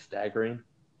is kind of staggering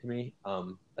to me,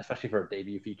 especially for a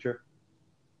debut feature.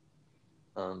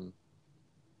 Um,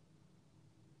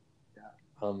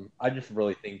 I just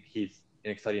really think he's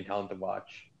an exciting talent to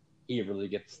watch. He really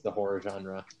gets the horror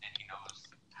genre, and he knows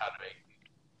how to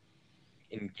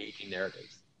make engaging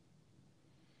narratives.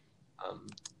 Um,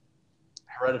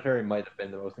 Hereditary might have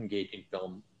been the most engaging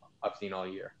film I've seen all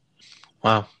year,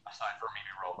 Wow. aside from maybe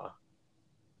Roma.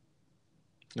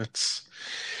 That's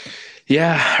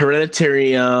yeah,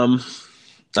 Hereditary.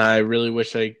 I really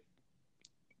wish I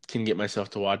can get myself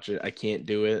to watch it. I can't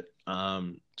do it.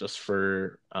 Just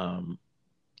for the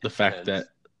It's fact intense. that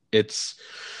it's.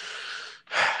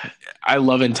 I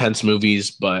love intense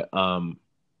movies, but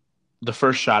the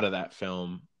first shot of that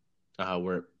film,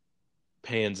 where it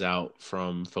pans out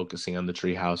from focusing on the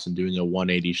treehouse and doing a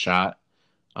 180 shot,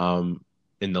 um,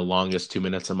 in the longest 2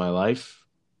 minutes of my life,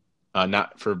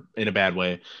 not for in a bad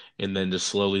way, and then just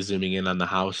slowly zooming in on the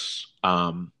house,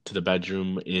 to the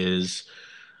bedroom is,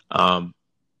 um,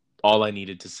 all I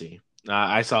needed to see.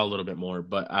 I saw a little bit more,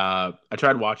 but I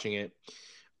tried watching it,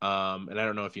 and I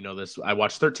don't know if you know this. I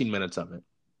watched 13 minutes of it,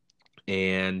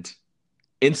 and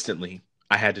instantly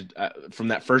I had to, from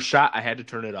that first shot, I had to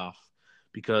turn it off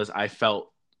because I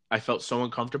felt so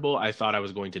uncomfortable. I thought I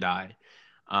was going to die.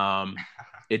 Um,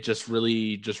 it just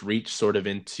really just reached sort of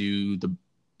into the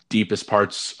deepest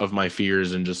parts of my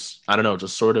fears, and just I don't know,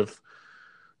 just sort of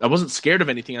I wasn't scared of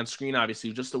anything on screen.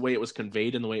 Obviously, just the way it was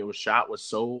conveyed and the way it was shot was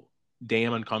so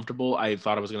damn uncomfortable. I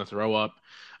thought I was going to throw up.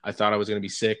 I thought I was going to be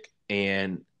sick,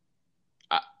 and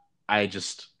I, I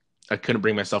just I couldn't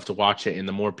bring myself to watch it. And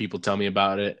the more people tell me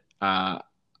about it,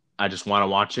 I just want to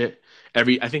watch it. I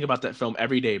think about that film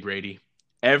every day, Brady.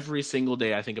 Every single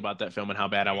day, I think about that film and how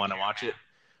bad I want to watch it,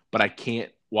 but I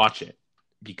can't watch it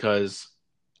because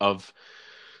of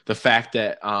the fact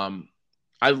that I'm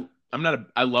not a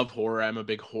I love horror. I'm a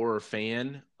big horror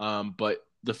fan. But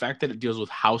the fact that it deals with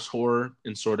house horror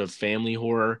and sort of family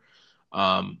horror,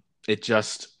 it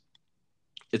just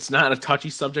it's not a touchy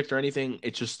subject or anything.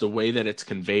 It's just the way that it's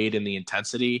conveyed and the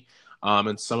intensity,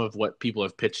 and some of what people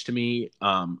have pitched to me.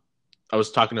 I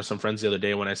was talking to some friends the other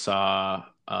day when I saw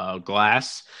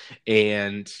Glass,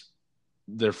 and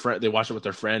their friend they watched it with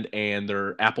their friend, and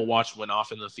their Apple Watch went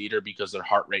off in the theater because their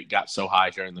heart rate got so high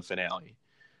during the finale.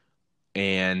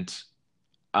 And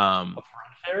um, Of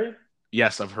Hereditary?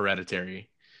 yes, of Hereditary.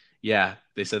 Yeah,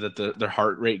 they said that their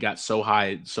heart rate got so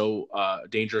high, so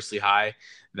dangerously high,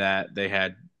 that they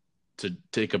had to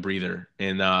take a breather.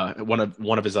 And one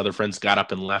of his other friends got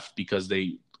up and left because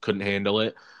they couldn't handle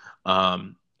it.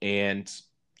 And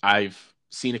I've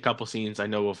seen a couple scenes. I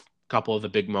know of a couple of the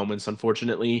big moments,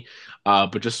 unfortunately,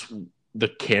 but just the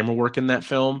camera work in that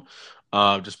film,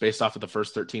 just based off of the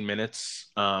first 13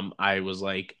 minutes, I was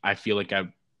like, I feel like I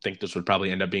think this would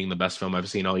probably end up being the best film I've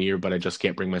seen all year, but I just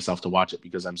can't bring myself to watch it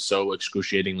because I'm so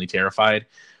excruciatingly terrified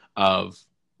of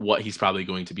what he's probably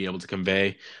going to be able to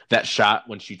convey. That shot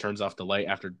when she turns off the light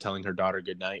after telling her daughter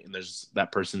goodnight and there's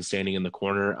that person standing in the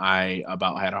corner, I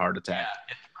about had a heart attack.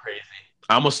 Yeah, it's crazy.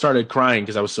 I almost started crying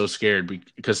because I was so scared,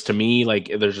 because to me,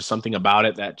 like, there's just something about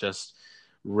it that just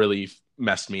really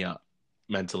messed me up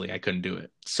mentally. I couldn't do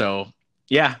it. So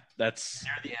yeah, that's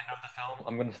Near the end of the film,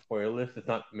 I'm going to spoil this. It's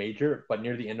not major, but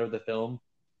near the end of the film,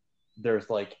 there's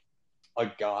like a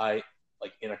guy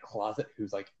like in a closet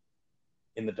who's like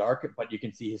in the dark, but you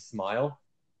can see his smile,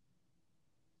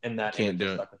 and that can't image do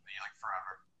just it. stuck with me like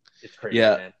forever. It's crazy,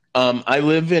 Yeah. man. I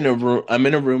live in a room. I'm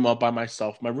in a room all by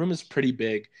myself. My room is pretty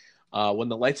big. When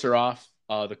the lights are off,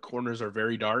 the corners are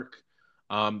very dark.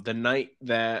 The night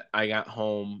that I got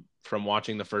home from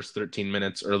watching the first 13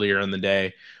 minutes earlier in the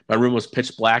day, my room was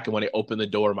pitch black. And when I opened the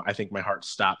door, I think my heart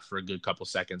stopped for a good couple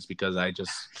seconds because I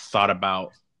just thought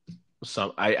about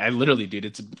I literally, dude,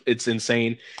 it's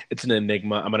insane. It's an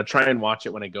enigma. I'm gonna try and watch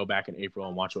it when I go back in April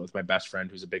and watch it with my best friend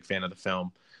who's a big fan of the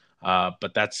film.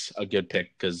 But that's a good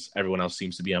pick because everyone else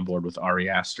seems to be on board with Ari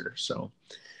Aster. So,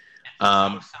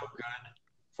 So good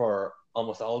for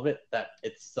almost all of it that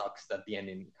it sucks that the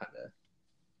ending kind of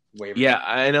wavers. yeah,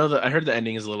 I know that I heard the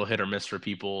ending is a little hit or miss for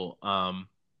people.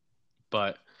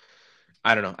 But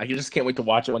I don't know. I just can't wait to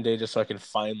watch it one day just so I can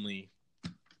finally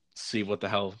see what the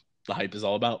hell the hype is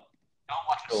all about. Don't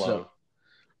watch it alone. So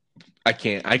I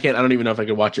can't. I can't. I don't even know if I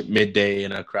could watch it midday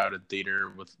in a crowded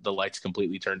theater with the lights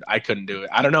completely turned. I couldn't do it.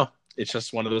 I don't know. It's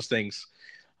just one of those things,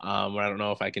 where I don't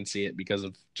know if I can see it because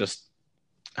of just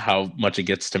how much it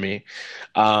gets to me.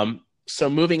 So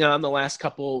moving on, the last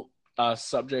couple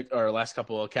subject or last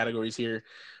couple of categories here.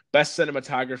 Best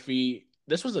cinematography.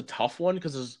 This was a tough one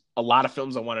because there's a lot of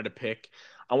films I wanted to pick.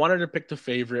 I wanted to pick The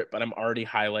Favorite, but I'm already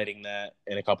highlighting that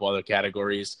in a couple other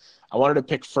categories. I wanted to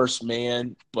pick First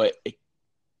Man, but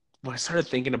when I started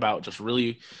thinking about just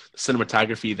really the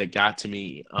cinematography that got to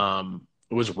me,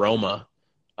 it was Roma.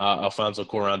 Alfonso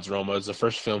Cuarón's Roma. It was the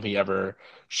first film he ever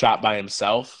shot by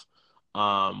himself.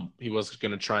 He was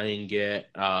going to try and get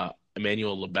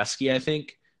Emmanuel Lubezki, I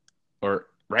think, or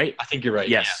right? I think you're right.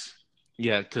 Yes.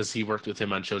 Yeah, because he worked with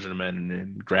him on Children of Men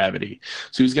and Gravity.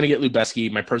 So he was going to get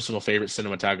Lubezki, my personal favorite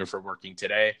cinematographer working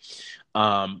today.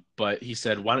 But he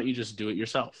said, why don't you just do it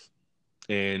yourself?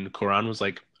 And Cuarón was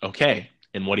like, okay.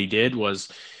 And what he did was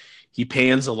he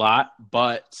pans a lot,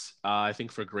 but I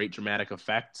think for great dramatic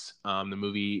effect, the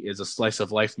movie is a slice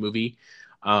of life movie.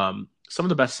 Some of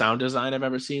the best sound design I've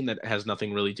ever seen that has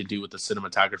nothing really to do with the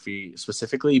cinematography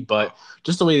specifically, but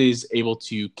just the way he's able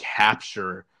to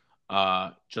capture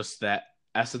just that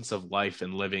essence of life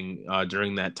and living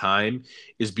during that time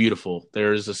is beautiful.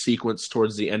 There's a sequence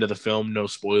towards the end of the film, no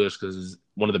spoilers because it's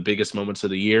one of the biggest moments of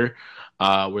the year,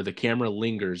 where the camera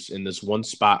lingers in this one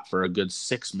spot for a good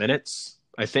 6 minutes,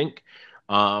 I think.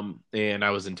 And I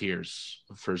was in tears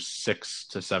for 6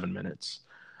 to 7 minutes.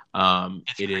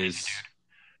 It's It crazy, is. dude.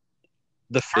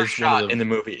 The first It's one of shot in the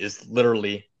movie is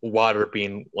literally water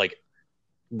being like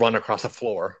run across the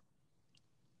floor.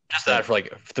 Just that for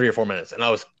like 3 or 4 minutes, and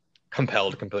I was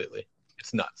compelled completely.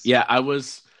 It's nuts. Yeah, I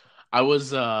was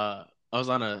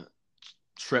on a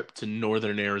trip to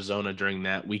northern Arizona during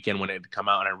that weekend when it had come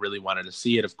out, and I really wanted to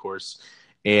see it, of course.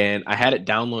 And I had it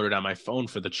downloaded on my phone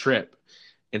for the trip,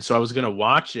 and so I was gonna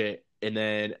watch it, and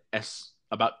then as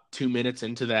about 2 minutes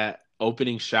into that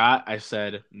opening shot, I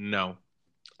said, "No,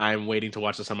 I'm waiting to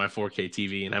watch this on my 4K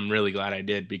TV," and I'm really glad I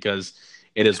did because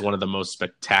it is one of the most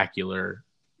spectacular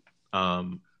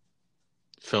um,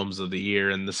 films of the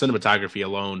year, and the cinematography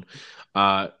alone,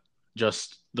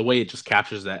 just the way it just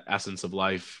captures that essence of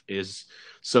life is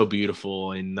so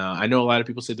beautiful. And I know a lot of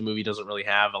people say the movie doesn't really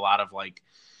have a lot of like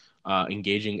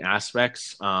engaging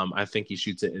aspects. I think he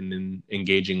shoots it in an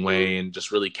engaging way and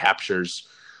just really captures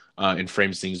and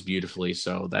frames things beautifully.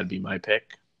 So that'd be my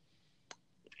pick.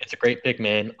 It's a great pick,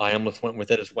 man. I almost went with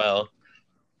it as well.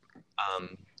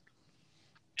 Um,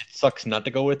 it sucks not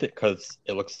to go with it because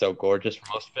it looks so gorgeous for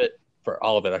most of it, for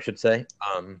all of it, I should say.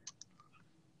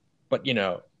 But you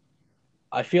know,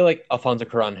 I feel like Alfonso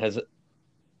Cuarón has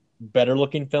better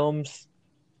looking films.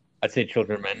 I'd say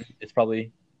Children of Men is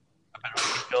probably a better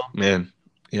looking film. Man,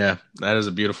 yeah, that is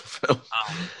a beautiful film.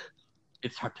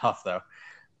 It's tough though.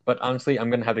 But honestly, I'm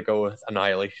gonna have to go with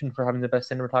Annihilation for having the best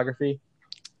cinematography.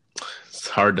 It's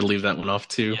hard to leave that one off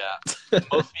too. Yeah,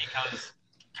 mostly because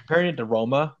comparing it to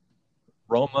Roma,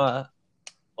 Roma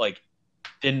like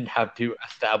didn't have to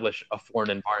establish a foreign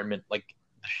environment like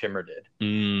The Shimmer did.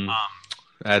 Um,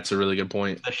 That's a really good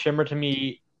point. The Shimmer to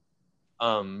me,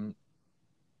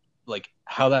 like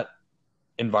how that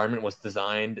environment was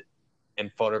designed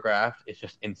and photographed is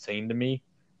just insane to me.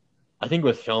 I think it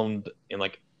was filmed in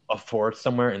like a forest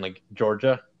somewhere in like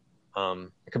Georgia. I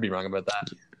could be wrong about that.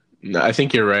 No, I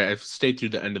think you're right. I stayed through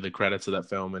the end of the credits of that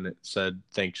film, and it said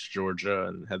 "Thanks Georgia"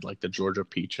 and had like the Georgia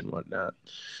peach and whatnot.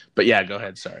 But yeah, go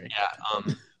ahead. Sorry.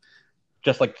 Yeah,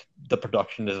 just like the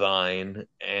production design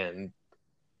and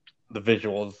the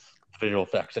visuals, visual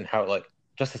effects, and how like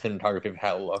just the cinematography of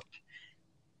how it looked,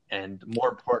 and more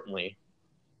importantly,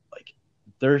 like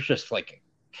there's just like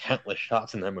countless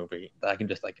shots in that movie that I can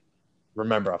just like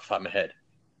remember off the top of my head,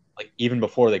 like even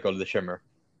before they go to the Shimmer,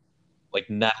 like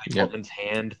Natalie Portman's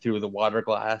hand through the water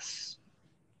glass,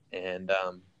 and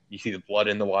you see the blood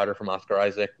in the water from Oscar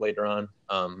Isaac later on.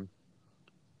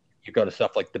 You go to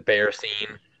stuff like the bear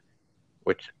scene,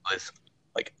 which is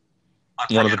like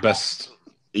one of the best.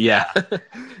 Yeah,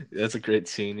 that's a great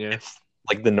scene. Yeah, it's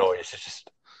like the noise is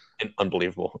just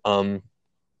unbelievable.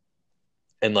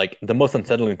 And like the most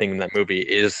unsettling thing in that movie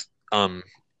is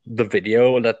the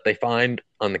video that they find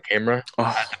on the camera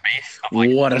at the base of like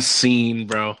what a scene,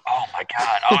 bro. Oh my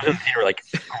god. I was in the theater like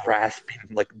grasping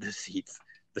like the seats,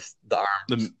 the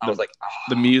arms. I was like, oh,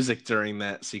 the music during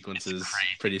that sequence is crazy,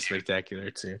 pretty spectacular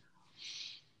too.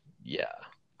 Yeah.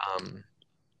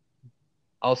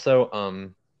 Also,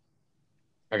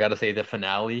 I gotta say the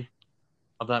finale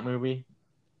of that movie,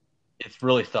 it's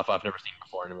really stuff I've never seen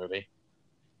before in a movie.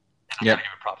 And I gotta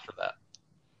give it props for that.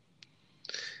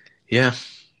 Yeah.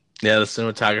 Yeah, the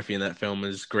cinematography in that film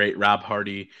is great. Rob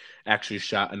Hardy actually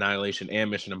shot Annihilation and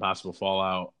Mission Impossible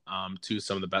Fallout, two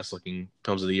some of the best looking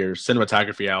films of the year.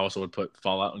 Cinematography, I also would put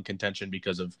Fallout in contention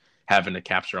because of having to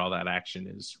capture all that action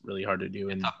is really hard to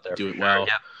do and do it well.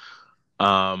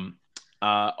 Yeah.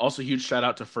 Also, huge shout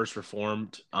out to First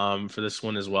Reformed for this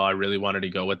one as well. I really wanted to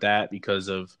go with that because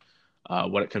of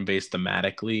what it conveys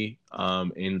thematically.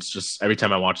 And it's just every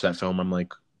time I watch that film, I'm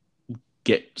like,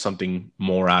 get something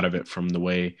more out of it from the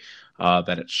way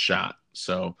that it's shot.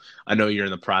 So I know you're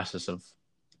in the process of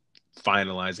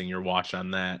finalizing your watch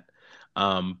on that.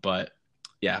 But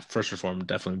yeah, First Reform would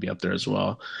definitely be up there as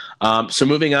well. So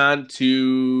moving on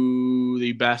to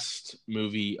the best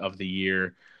movie of the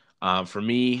year. For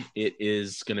me, it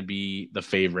is going to be The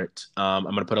Favorite. I'm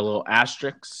going to put a little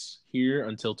asterisk here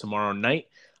until tomorrow night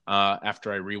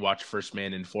after I rewatch First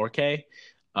Man in 4K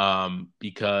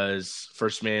because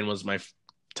First Man was my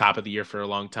top of the year for a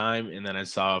long time. And then I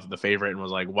saw The Favorite and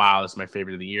was like, wow, this is my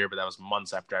favorite of the year. But that was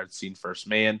months after I'd seen First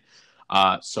Man.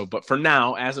 But for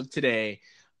now, as of today,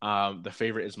 The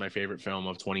Favorite is my favorite film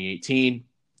of 2018.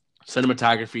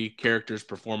 Cinematography, characters,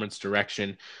 performance,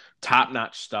 direction,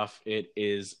 top-notch stuff. It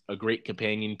is a great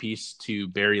companion piece to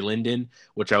Barry Lyndon,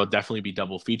 which I will definitely be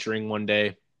double featuring one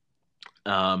day.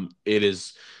 It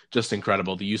is just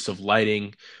incredible. The use of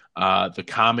lighting, the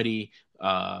comedy,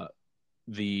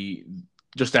 the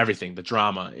just everything, the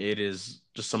drama. It is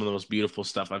just some of the most beautiful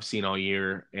stuff I've seen all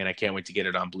year, and I can't wait to get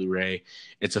it on Blu-ray.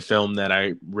 It's a film that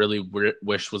I really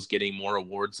wish was getting more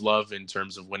awards love in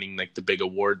terms of winning like the big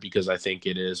award because I think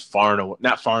it is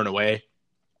not far and away,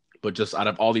 but just out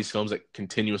of all these films that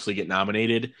continuously get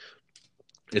nominated,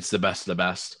 it's the best of the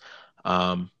best.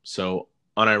 So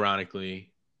unironically,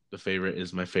 The Favorite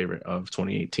is my favorite of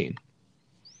 2018.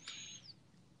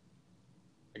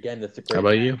 Again, that's a great. How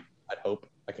about you? I'd hope.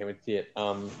 I can't wait to see it.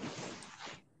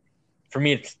 For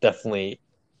me, it's definitely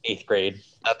Eighth Grade.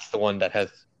 That's the one that has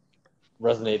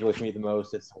resonated with me the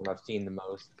most. It's the one I've seen the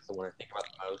most. It's the one I think about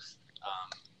the most.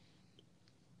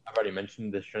 I've already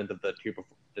mentioned the strength of the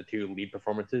two lead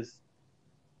performances,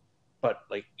 but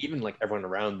like even like everyone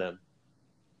around them,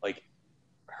 like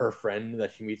her friend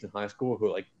that she meets in high school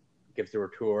who like gives her a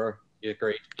tour is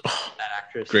great. That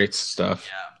actress, Great stuff.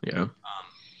 Yeah.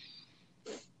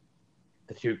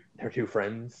 Her two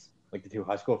friends, like the two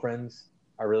high school friends,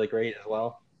 are really great as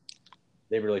well.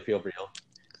 They really feel real.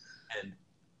 And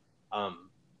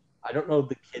I don't know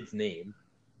the kid's name,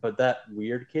 but that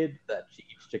weird kid that she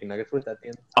eats chicken nuggets with at the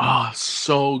end. Oh,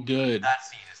 so good. That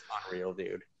scene is unreal,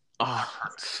 dude. Oh,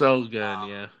 so good.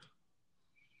 Yeah.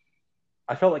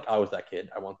 I felt like I was that kid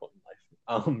at one point in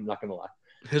life. I'm not gonna lie.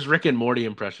 His Rick and Morty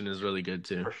impression is really good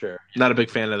too. For sure. Yeah. Not a big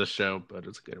fan of the show, but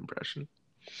it's a good impression.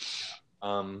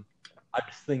 I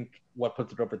just think what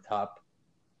puts it over the top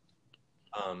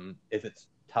is its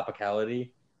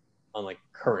topicality on like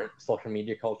current social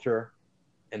media culture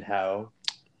and how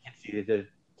kids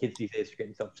these days are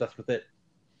getting so obsessed with it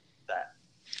that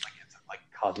like it's like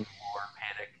causing more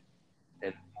panic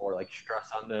and more like stress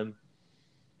on them.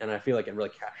 And I feel like it really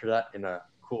captured that in a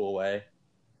cool way.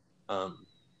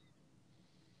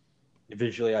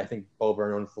 Visually, I think Bo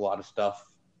Burnham owns a lot of stuff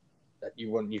that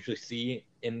you wouldn't usually see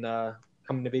in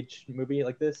coming of age movie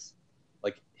like this.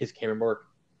 Like his camera work,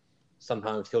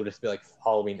 sometimes he'll just be like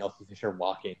following Elsie Fisher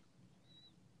walking,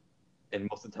 and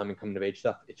most of the time in coming of age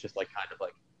stuff, it's just like kind of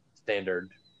like standard,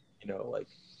 like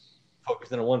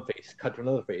focusing on one face, cut to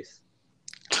another face.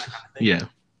 Kind of yeah.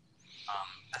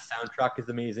 The soundtrack is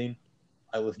amazing.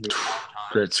 I listen to it all the time.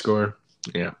 Great score.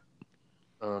 Yeah.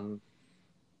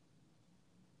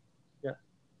 Yeah,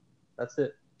 that's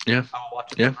it. Yeah. I will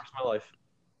watch it for the rest of my life.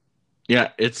 Yeah,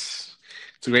 it's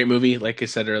a great movie. Like I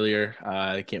said earlier,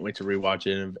 I can't wait to rewatch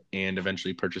it and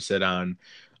eventually purchase it on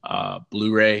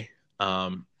Blu-ray.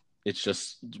 It's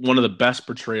just one of the best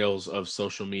portrayals of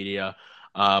social media.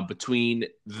 Between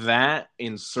that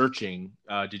and Searching,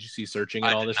 did you see Searching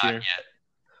at all this year? Yet.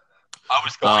 I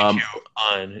was going to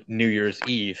on New Year's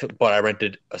Eve, but I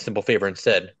rented A Simple Favor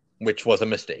instead, which was a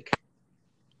mistake.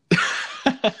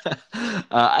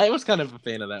 I was kind of a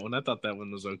fan of that one. I thought that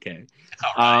one was okay. It's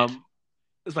all right.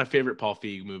 It's my favorite Paul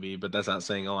Feig movie, but that's not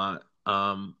saying a lot.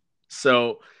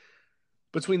 So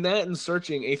between that and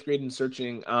Searching, Eighth Grade and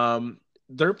Searching,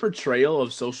 their portrayal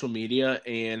of social media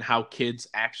and how kids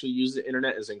actually use the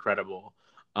internet is incredible.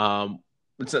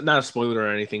 It's not a spoiler or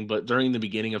anything, but during the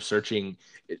beginning of Searching,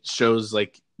 it shows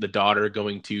like the daughter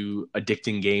going to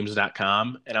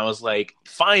addictinggames.com, and I was like,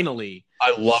 finally,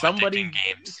 I love addicting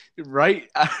games. Right,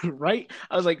 right.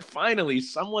 I was like, finally,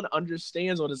 someone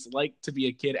understands what it's like to be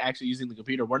a kid actually using the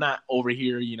computer. We're not over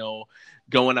here,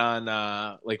 going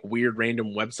on like weird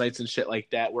random websites and shit like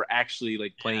that. We're actually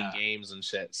like playing games and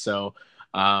shit. So,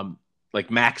 like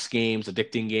Max Games,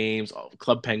 Addicting Games,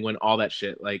 Club Penguin, all that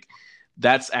shit. Like,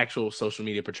 that's actual social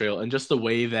media portrayal, and just the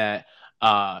way that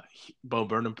Bo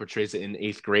Burnham portrays it in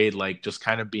Eighth Grade, like just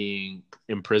kind of being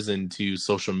imprisoned to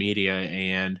social media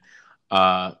and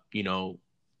you know,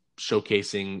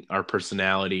 showcasing our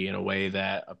personality in a way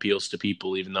that appeals to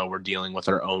people, even though we're dealing with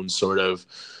our own sort of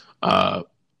uh,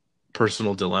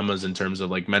 personal dilemmas in terms of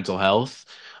like mental health,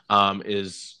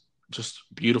 is just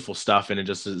beautiful stuff, and it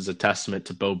just is a testament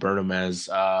to Bo Burnham as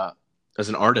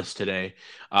an artist today.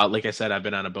 Like I said, I've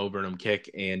been on a Bo Burnham kick,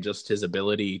 and just his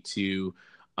ability to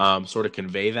sort of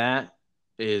convey that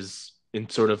is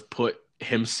and sort of put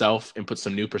himself and put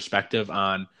some new perspective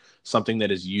on something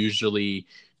that is usually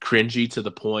cringy to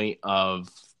the point of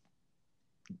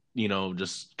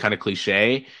just kind of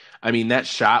cliche. I mean, that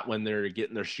shot when they're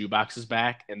getting their shoe boxes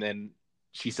back and then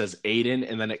she says Aiden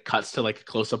and then it cuts to like a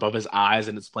close up of his eyes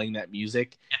and it's playing that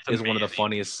music It's is one of the amazing.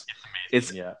 funniest.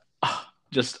 It's It's amazing. Yeah.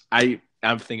 just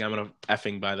I'm thinking I'm gonna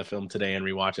effing buy the film today and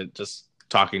rewatch it. Just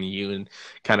talking to you and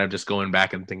kind of just going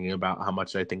back and thinking about how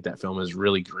much I think that film is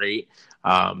really great.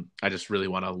 I just really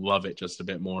want to love it just a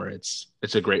bit more. It's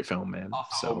a great film, man. Also,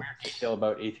 a So weird detail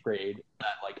about eighth grade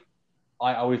that like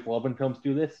I always love when films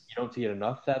do this. You don't see it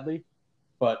enough, sadly,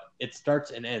 but it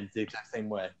starts and ends the exact same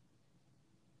way.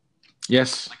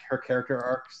 yes, Like her character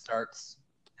arc starts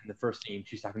in the first scene.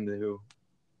 She's talking to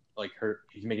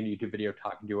she's making a YouTube video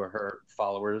talking to her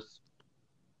followers.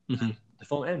 mm-hmm. The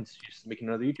film ends. She's making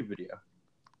another YouTube video.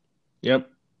 Yep.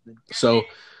 So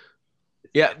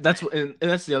yeah, It's and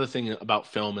that's the other thing about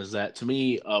film is that to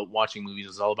me, watching movies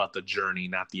is all about the journey,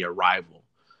 not the arrival.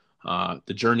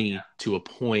 The journey to a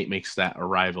point makes that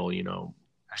arrival,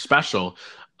 special.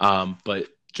 But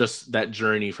just that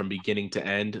journey from beginning to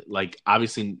end, like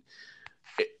obviously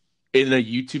in a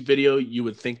YouTube video, you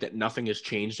would think that nothing has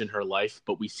changed in her life,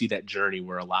 but we see that journey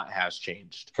where a lot has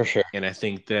changed. for sure. And I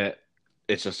think that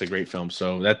it's just a great film.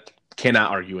 So that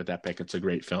cannot argue with that pick. It's a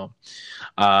great film.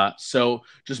 So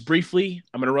just briefly,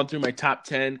 I'm going to run through my top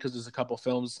 10 because there's a couple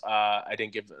films I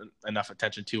didn't give enough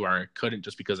attention to, or I couldn't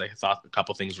just because I thought a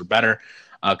couple things were better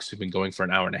because we've been going for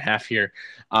an hour and a half here.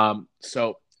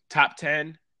 So top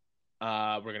 10,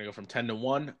 we're going to go from 10 to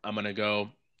 1. I'm going to go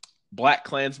Black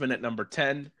Klansman at number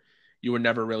 10. You Were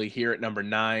Never Really Here at number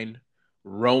 9.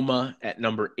 Roma at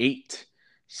number 8.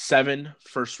 7,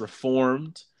 First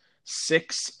Reformed.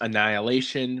 6,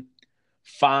 Annihilation.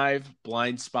 5,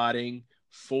 Blind Spotting.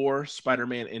 4,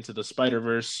 Spider-Man Into the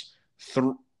Spider-Verse.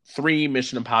 3,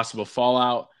 Mission Impossible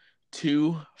Fallout.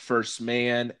 2, First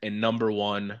Man. And number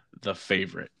 1, The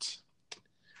Favorite.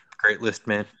 Great list,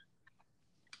 man.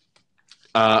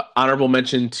 Honorable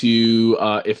mention to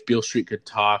If Beale Street Could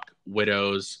Talk,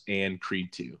 Widows, and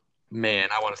Creed 2. Man,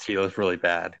 I want to see those really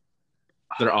bad.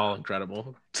 They're all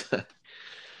incredible.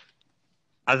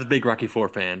 As a big Rocky 4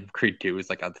 fan, Creed 2 is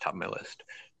like at the top of my list.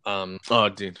 Oh,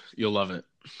 dude, you'll love it.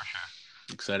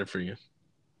 Excited for you.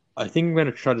 I think I'm going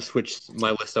to try to switch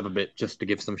my list up a bit just to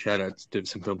give some shout outs to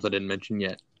some films I didn't mention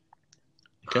yet.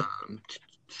 Okay.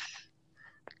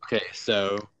 Okay,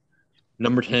 so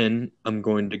number 10, I'm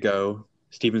going to go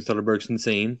Steven Soderbergh's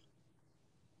Insane,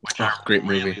 which I great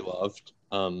really movie. loved.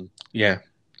 Yeah,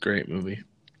 great movie.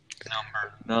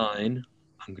 Number 9,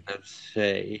 I'm going to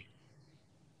say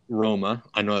Roma.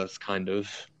 I know that's kind of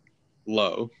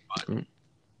low, but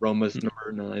Roma's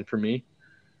number 9 for me.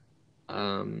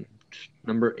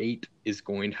 Number 8 is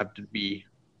going to have to be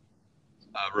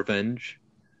Revenge.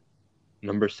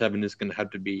 Number 7 is going to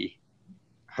have to be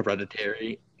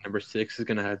Hereditary. Number 6 is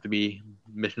going to have to be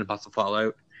Mission Impossible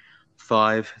Fallout.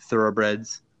 5,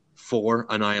 Thoroughbreds. 4,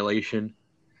 Annihilation.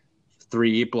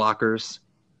 3, Blockers.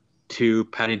 2,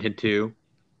 Paddington 2.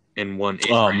 And 1,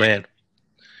 Oh, man.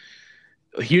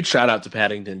 A huge shout out to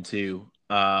Paddington 2.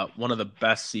 One of the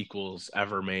best sequels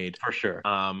ever made. For sure.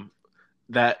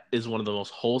 That is one of the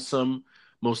most wholesome,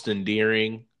 most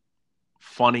endearing,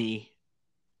 funny,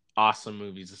 awesome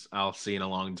movies I'll see in a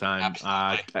long time.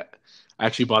 I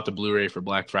actually bought the Blu-ray for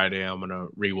Black Friday. I'm gonna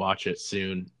rewatch it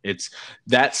soon. It's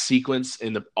that sequence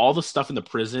in all the stuff in the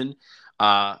prison.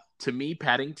 To me,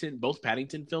 both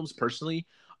Paddington films personally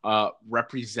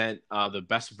represent the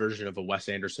best version of a Wes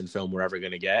Anderson film we're ever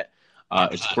gonna get.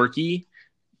 It's quirky,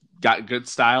 got good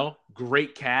style,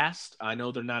 great cast. I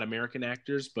know they're not American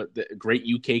actors, but the great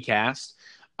UK cast.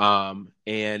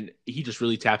 And he just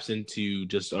really taps into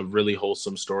just a really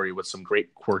wholesome story with some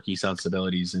great quirky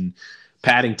sensibilities. And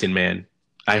Paddington, man,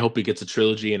 I hope he gets a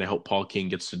trilogy, and I hope Paul King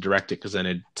gets to direct it because then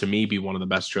it'd, to me, be one of the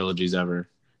best trilogies ever.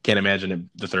 Can't imagine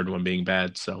the third one being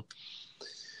bad. So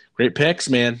great picks,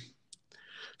 man.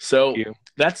 So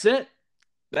that's it.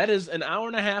 That is an hour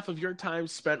and a half of your time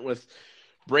spent with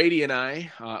Brady and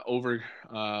I over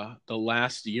the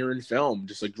last year in film.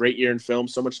 Just a great year in film.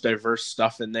 So much diverse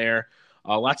stuff in there.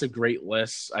 Lots of great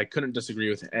lists. I couldn't disagree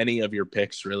with any of your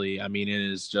picks, really. I mean, it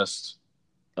is just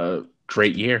a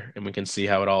great year, and we can see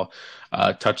how it all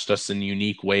touched us in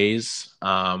unique ways.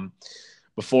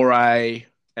 Before I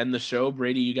end the show,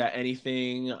 Brady, you got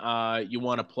anything you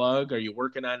want to plug? Are you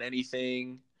working on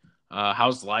anything?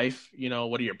 How's life?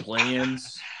 What are your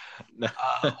plans?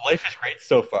 Life is great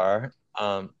so far.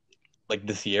 Like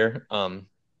this year.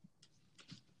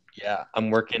 Yeah, I'm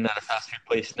working at a fast food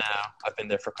place now. I've been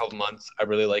there for a couple months. I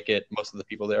really like it. Most of the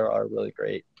people there are really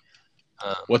great.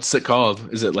 Um, What's it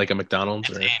called? Is it like a McDonald's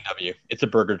it's or? A&W. It's a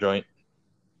burger joint,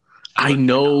 I similar to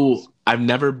know McDonald's. I've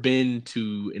never been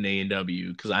to an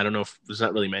A&W because I don't know if there's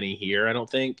not really many here, I don't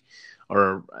think,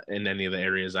 or in any of the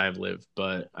areas I've lived,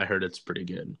 but I heard it's pretty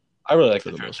good I really like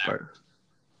for the the food most there. part.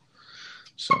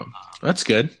 So that's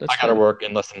good. I That's gotta good. work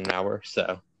in less than an hour,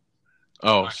 so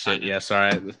Oh I'm shit. excited. Yeah,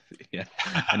 sorry. Yeah.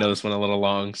 I know this went a little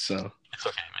long, so It's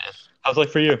okay, man. How's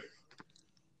life for you?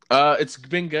 it's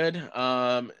been good.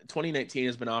 2019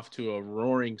 has been off to a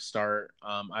roaring start.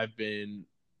 I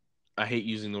hate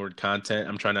using the word content.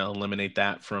 I'm trying to eliminate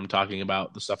that from talking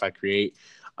about the stuff I create.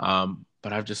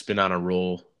 But I've just been on a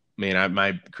roll. Man,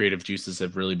 my creative juices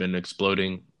have really been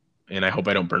exploding, and I hope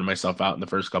I don't burn myself out in the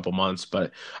first couple months.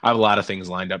 But I have a lot of things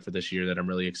lined up for this year that I'm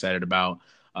really excited about.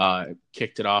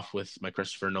 Kicked it off with my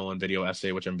Christopher Nolan video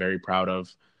essay, which I'm very proud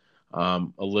of. A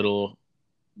little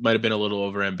might have been a little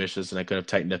over ambitious, and I could have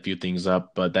tightened a few things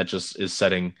up, but that just is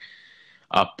setting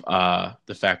up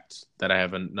the fact that I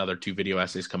have another 2 video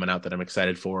essays coming out that I'm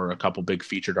excited for, a couple big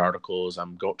featured articles.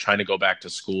 I'm trying to go back to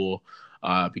school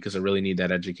because I really need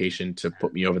that education to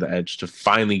put me over the edge to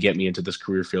finally get me into this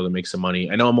career field and make some money.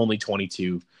 I know I'm only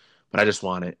 22, but I just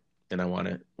want it, and I want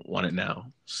it now.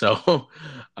 So,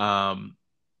 yeah,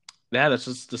 that's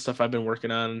just the stuff I've been working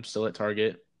on. I'm still at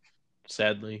Target,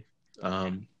 sadly,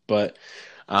 but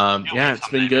You'll yeah, leave it's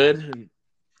been someday, man. good.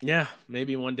 Yeah,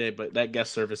 maybe one day, but that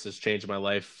guest service has changed my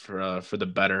life for the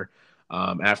better.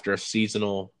 After a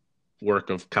seasonal work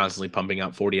of constantly pumping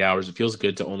out 40 hours, it feels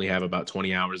good to only have about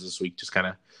 20 hours this week. Just kind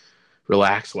of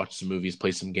relax, watch some movies,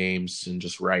 play some games, and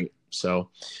just write. So,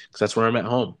 because that's where I'm at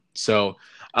home. So,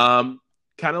 kind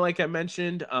of like I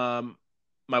mentioned,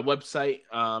 my website,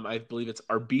 I believe it's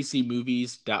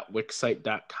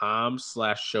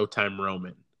rbcmovies.wixsite.com/Showtime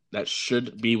Roman. That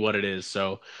should be what it is.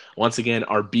 So once again,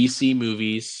 RBC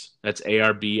Movies, that's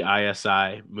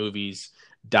ARBISI movies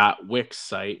dot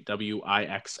wixsite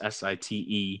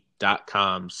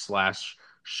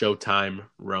WIXSITE.com/Showtime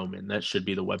Roman. That should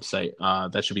be the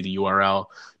website. That should be the URL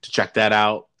to check that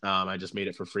out. I just made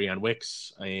it for free on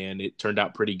Wix, and it turned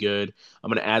out pretty good. I'm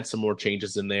going to add some more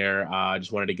changes in there. I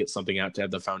just wanted to get something out to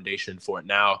have the foundation for it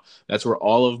now. That's where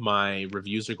all of my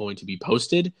reviews are going to be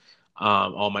posted.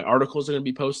 All my articles are going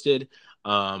to be posted.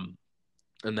 And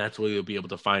that's where you'll be able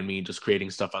to find me just creating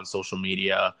stuff on social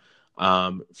media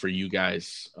for you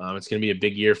guys. It's going to be a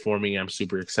big year for me. I'm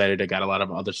super excited. I got a lot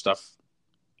of other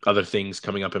things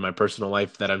coming up in my personal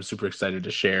life that I'm super excited to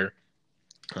share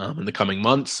in the coming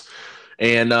months.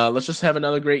 And let's just have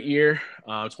another great year.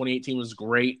 2018 was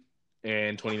great,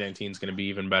 and 2019 is going to be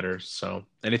even better. So,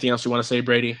 anything else you want to say,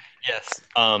 Brady? Yes.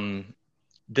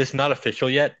 This is not official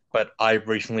yet, but I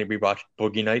recently rewatched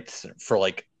Boogie Nights for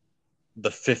like the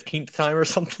 15th time or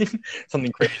something,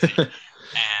 something crazy. And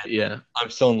Yeah. I'm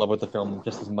still in love with the film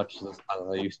just as much as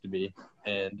I used to be.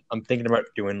 And I'm thinking about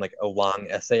doing like a long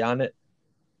essay on it,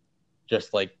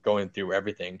 just like going through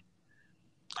everything.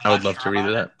 I'm I not would love sure to read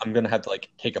about it. that. I'm gonna have to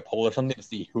like take a poll or something to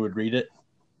see who would read it,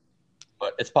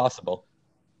 but it's possible.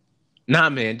 Nah,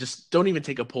 man, just don't even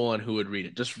take a poll on who would read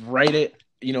it. Just write it.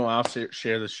 I'll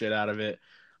share the shit out of it.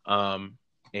 Um,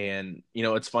 and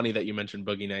it's funny that you mentioned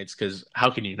Boogie Nights because how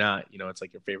can you not? It's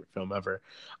like your favorite film ever.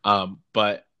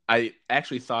 But I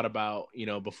actually thought about,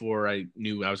 before I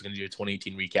knew I was going to do a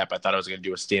 2018 recap, I thought I was going to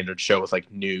do a standard show with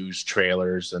like news,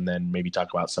 trailers, and then maybe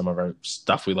talk about some of our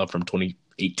stuff we love from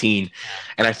 2018.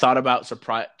 And I thought about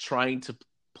trying to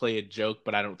play a joke,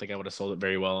 but I don't think I would have sold it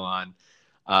very well on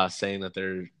saying that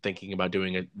they're thinking about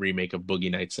doing a remake of Boogie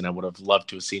Nights, and I would have loved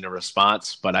to have seen a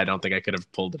response, but I don't think I could have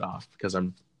pulled it off because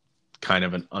I'm kind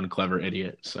of an unclever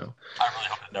idiot. So I really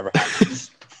hope it never happens.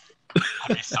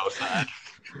 I'd be so sad.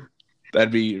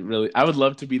 that'd be really. I would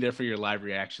love to be there for your live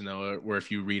reaction though, where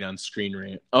if you read on Screen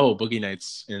Rant, "Oh, Boogie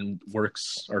Nights" and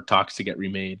works or talks to get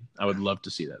remade. I would love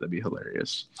to see that. That'd be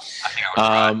hilarious. I think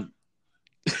I would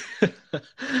cry.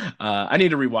 I need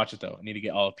to rewatch it though. I need to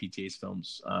get all of PTA's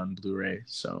films on Blu-ray.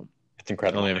 So It's I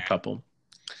incredible, only have a dude. couple.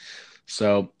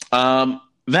 So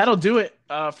that'll do it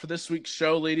for this week's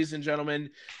show, ladies and gentlemen.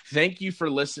 Thank you for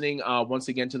listening once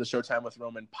again to the Showtime with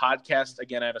Roman podcast.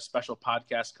 Again, I have a special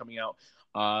podcast coming out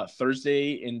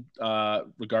Thursday, in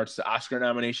regards to Oscar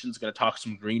nominations, going to talk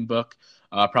some Green Book,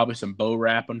 probably some Bo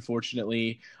Rap,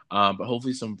 unfortunately, but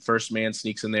hopefully some First Man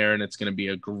sneaks in there, and it's going to be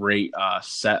a great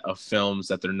set of films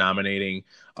that they're nominating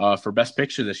for Best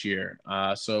Picture this year.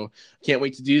 So can't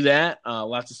wait to do that.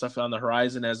 Lots of stuff on the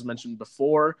horizon, as mentioned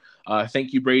before.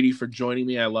 Thank you, Brady, for joining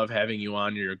me. I love having you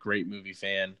on. You're a great movie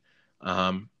fan.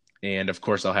 And of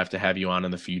course, I'll have to have you on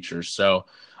in the future. So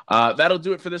that'll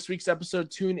do it for this week's episode.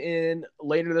 Tune in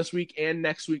later this week and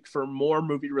next week for more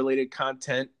movie-related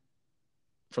content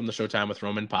from the Showtime with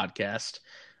Roman podcast.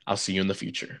 I'll see you in the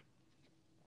future.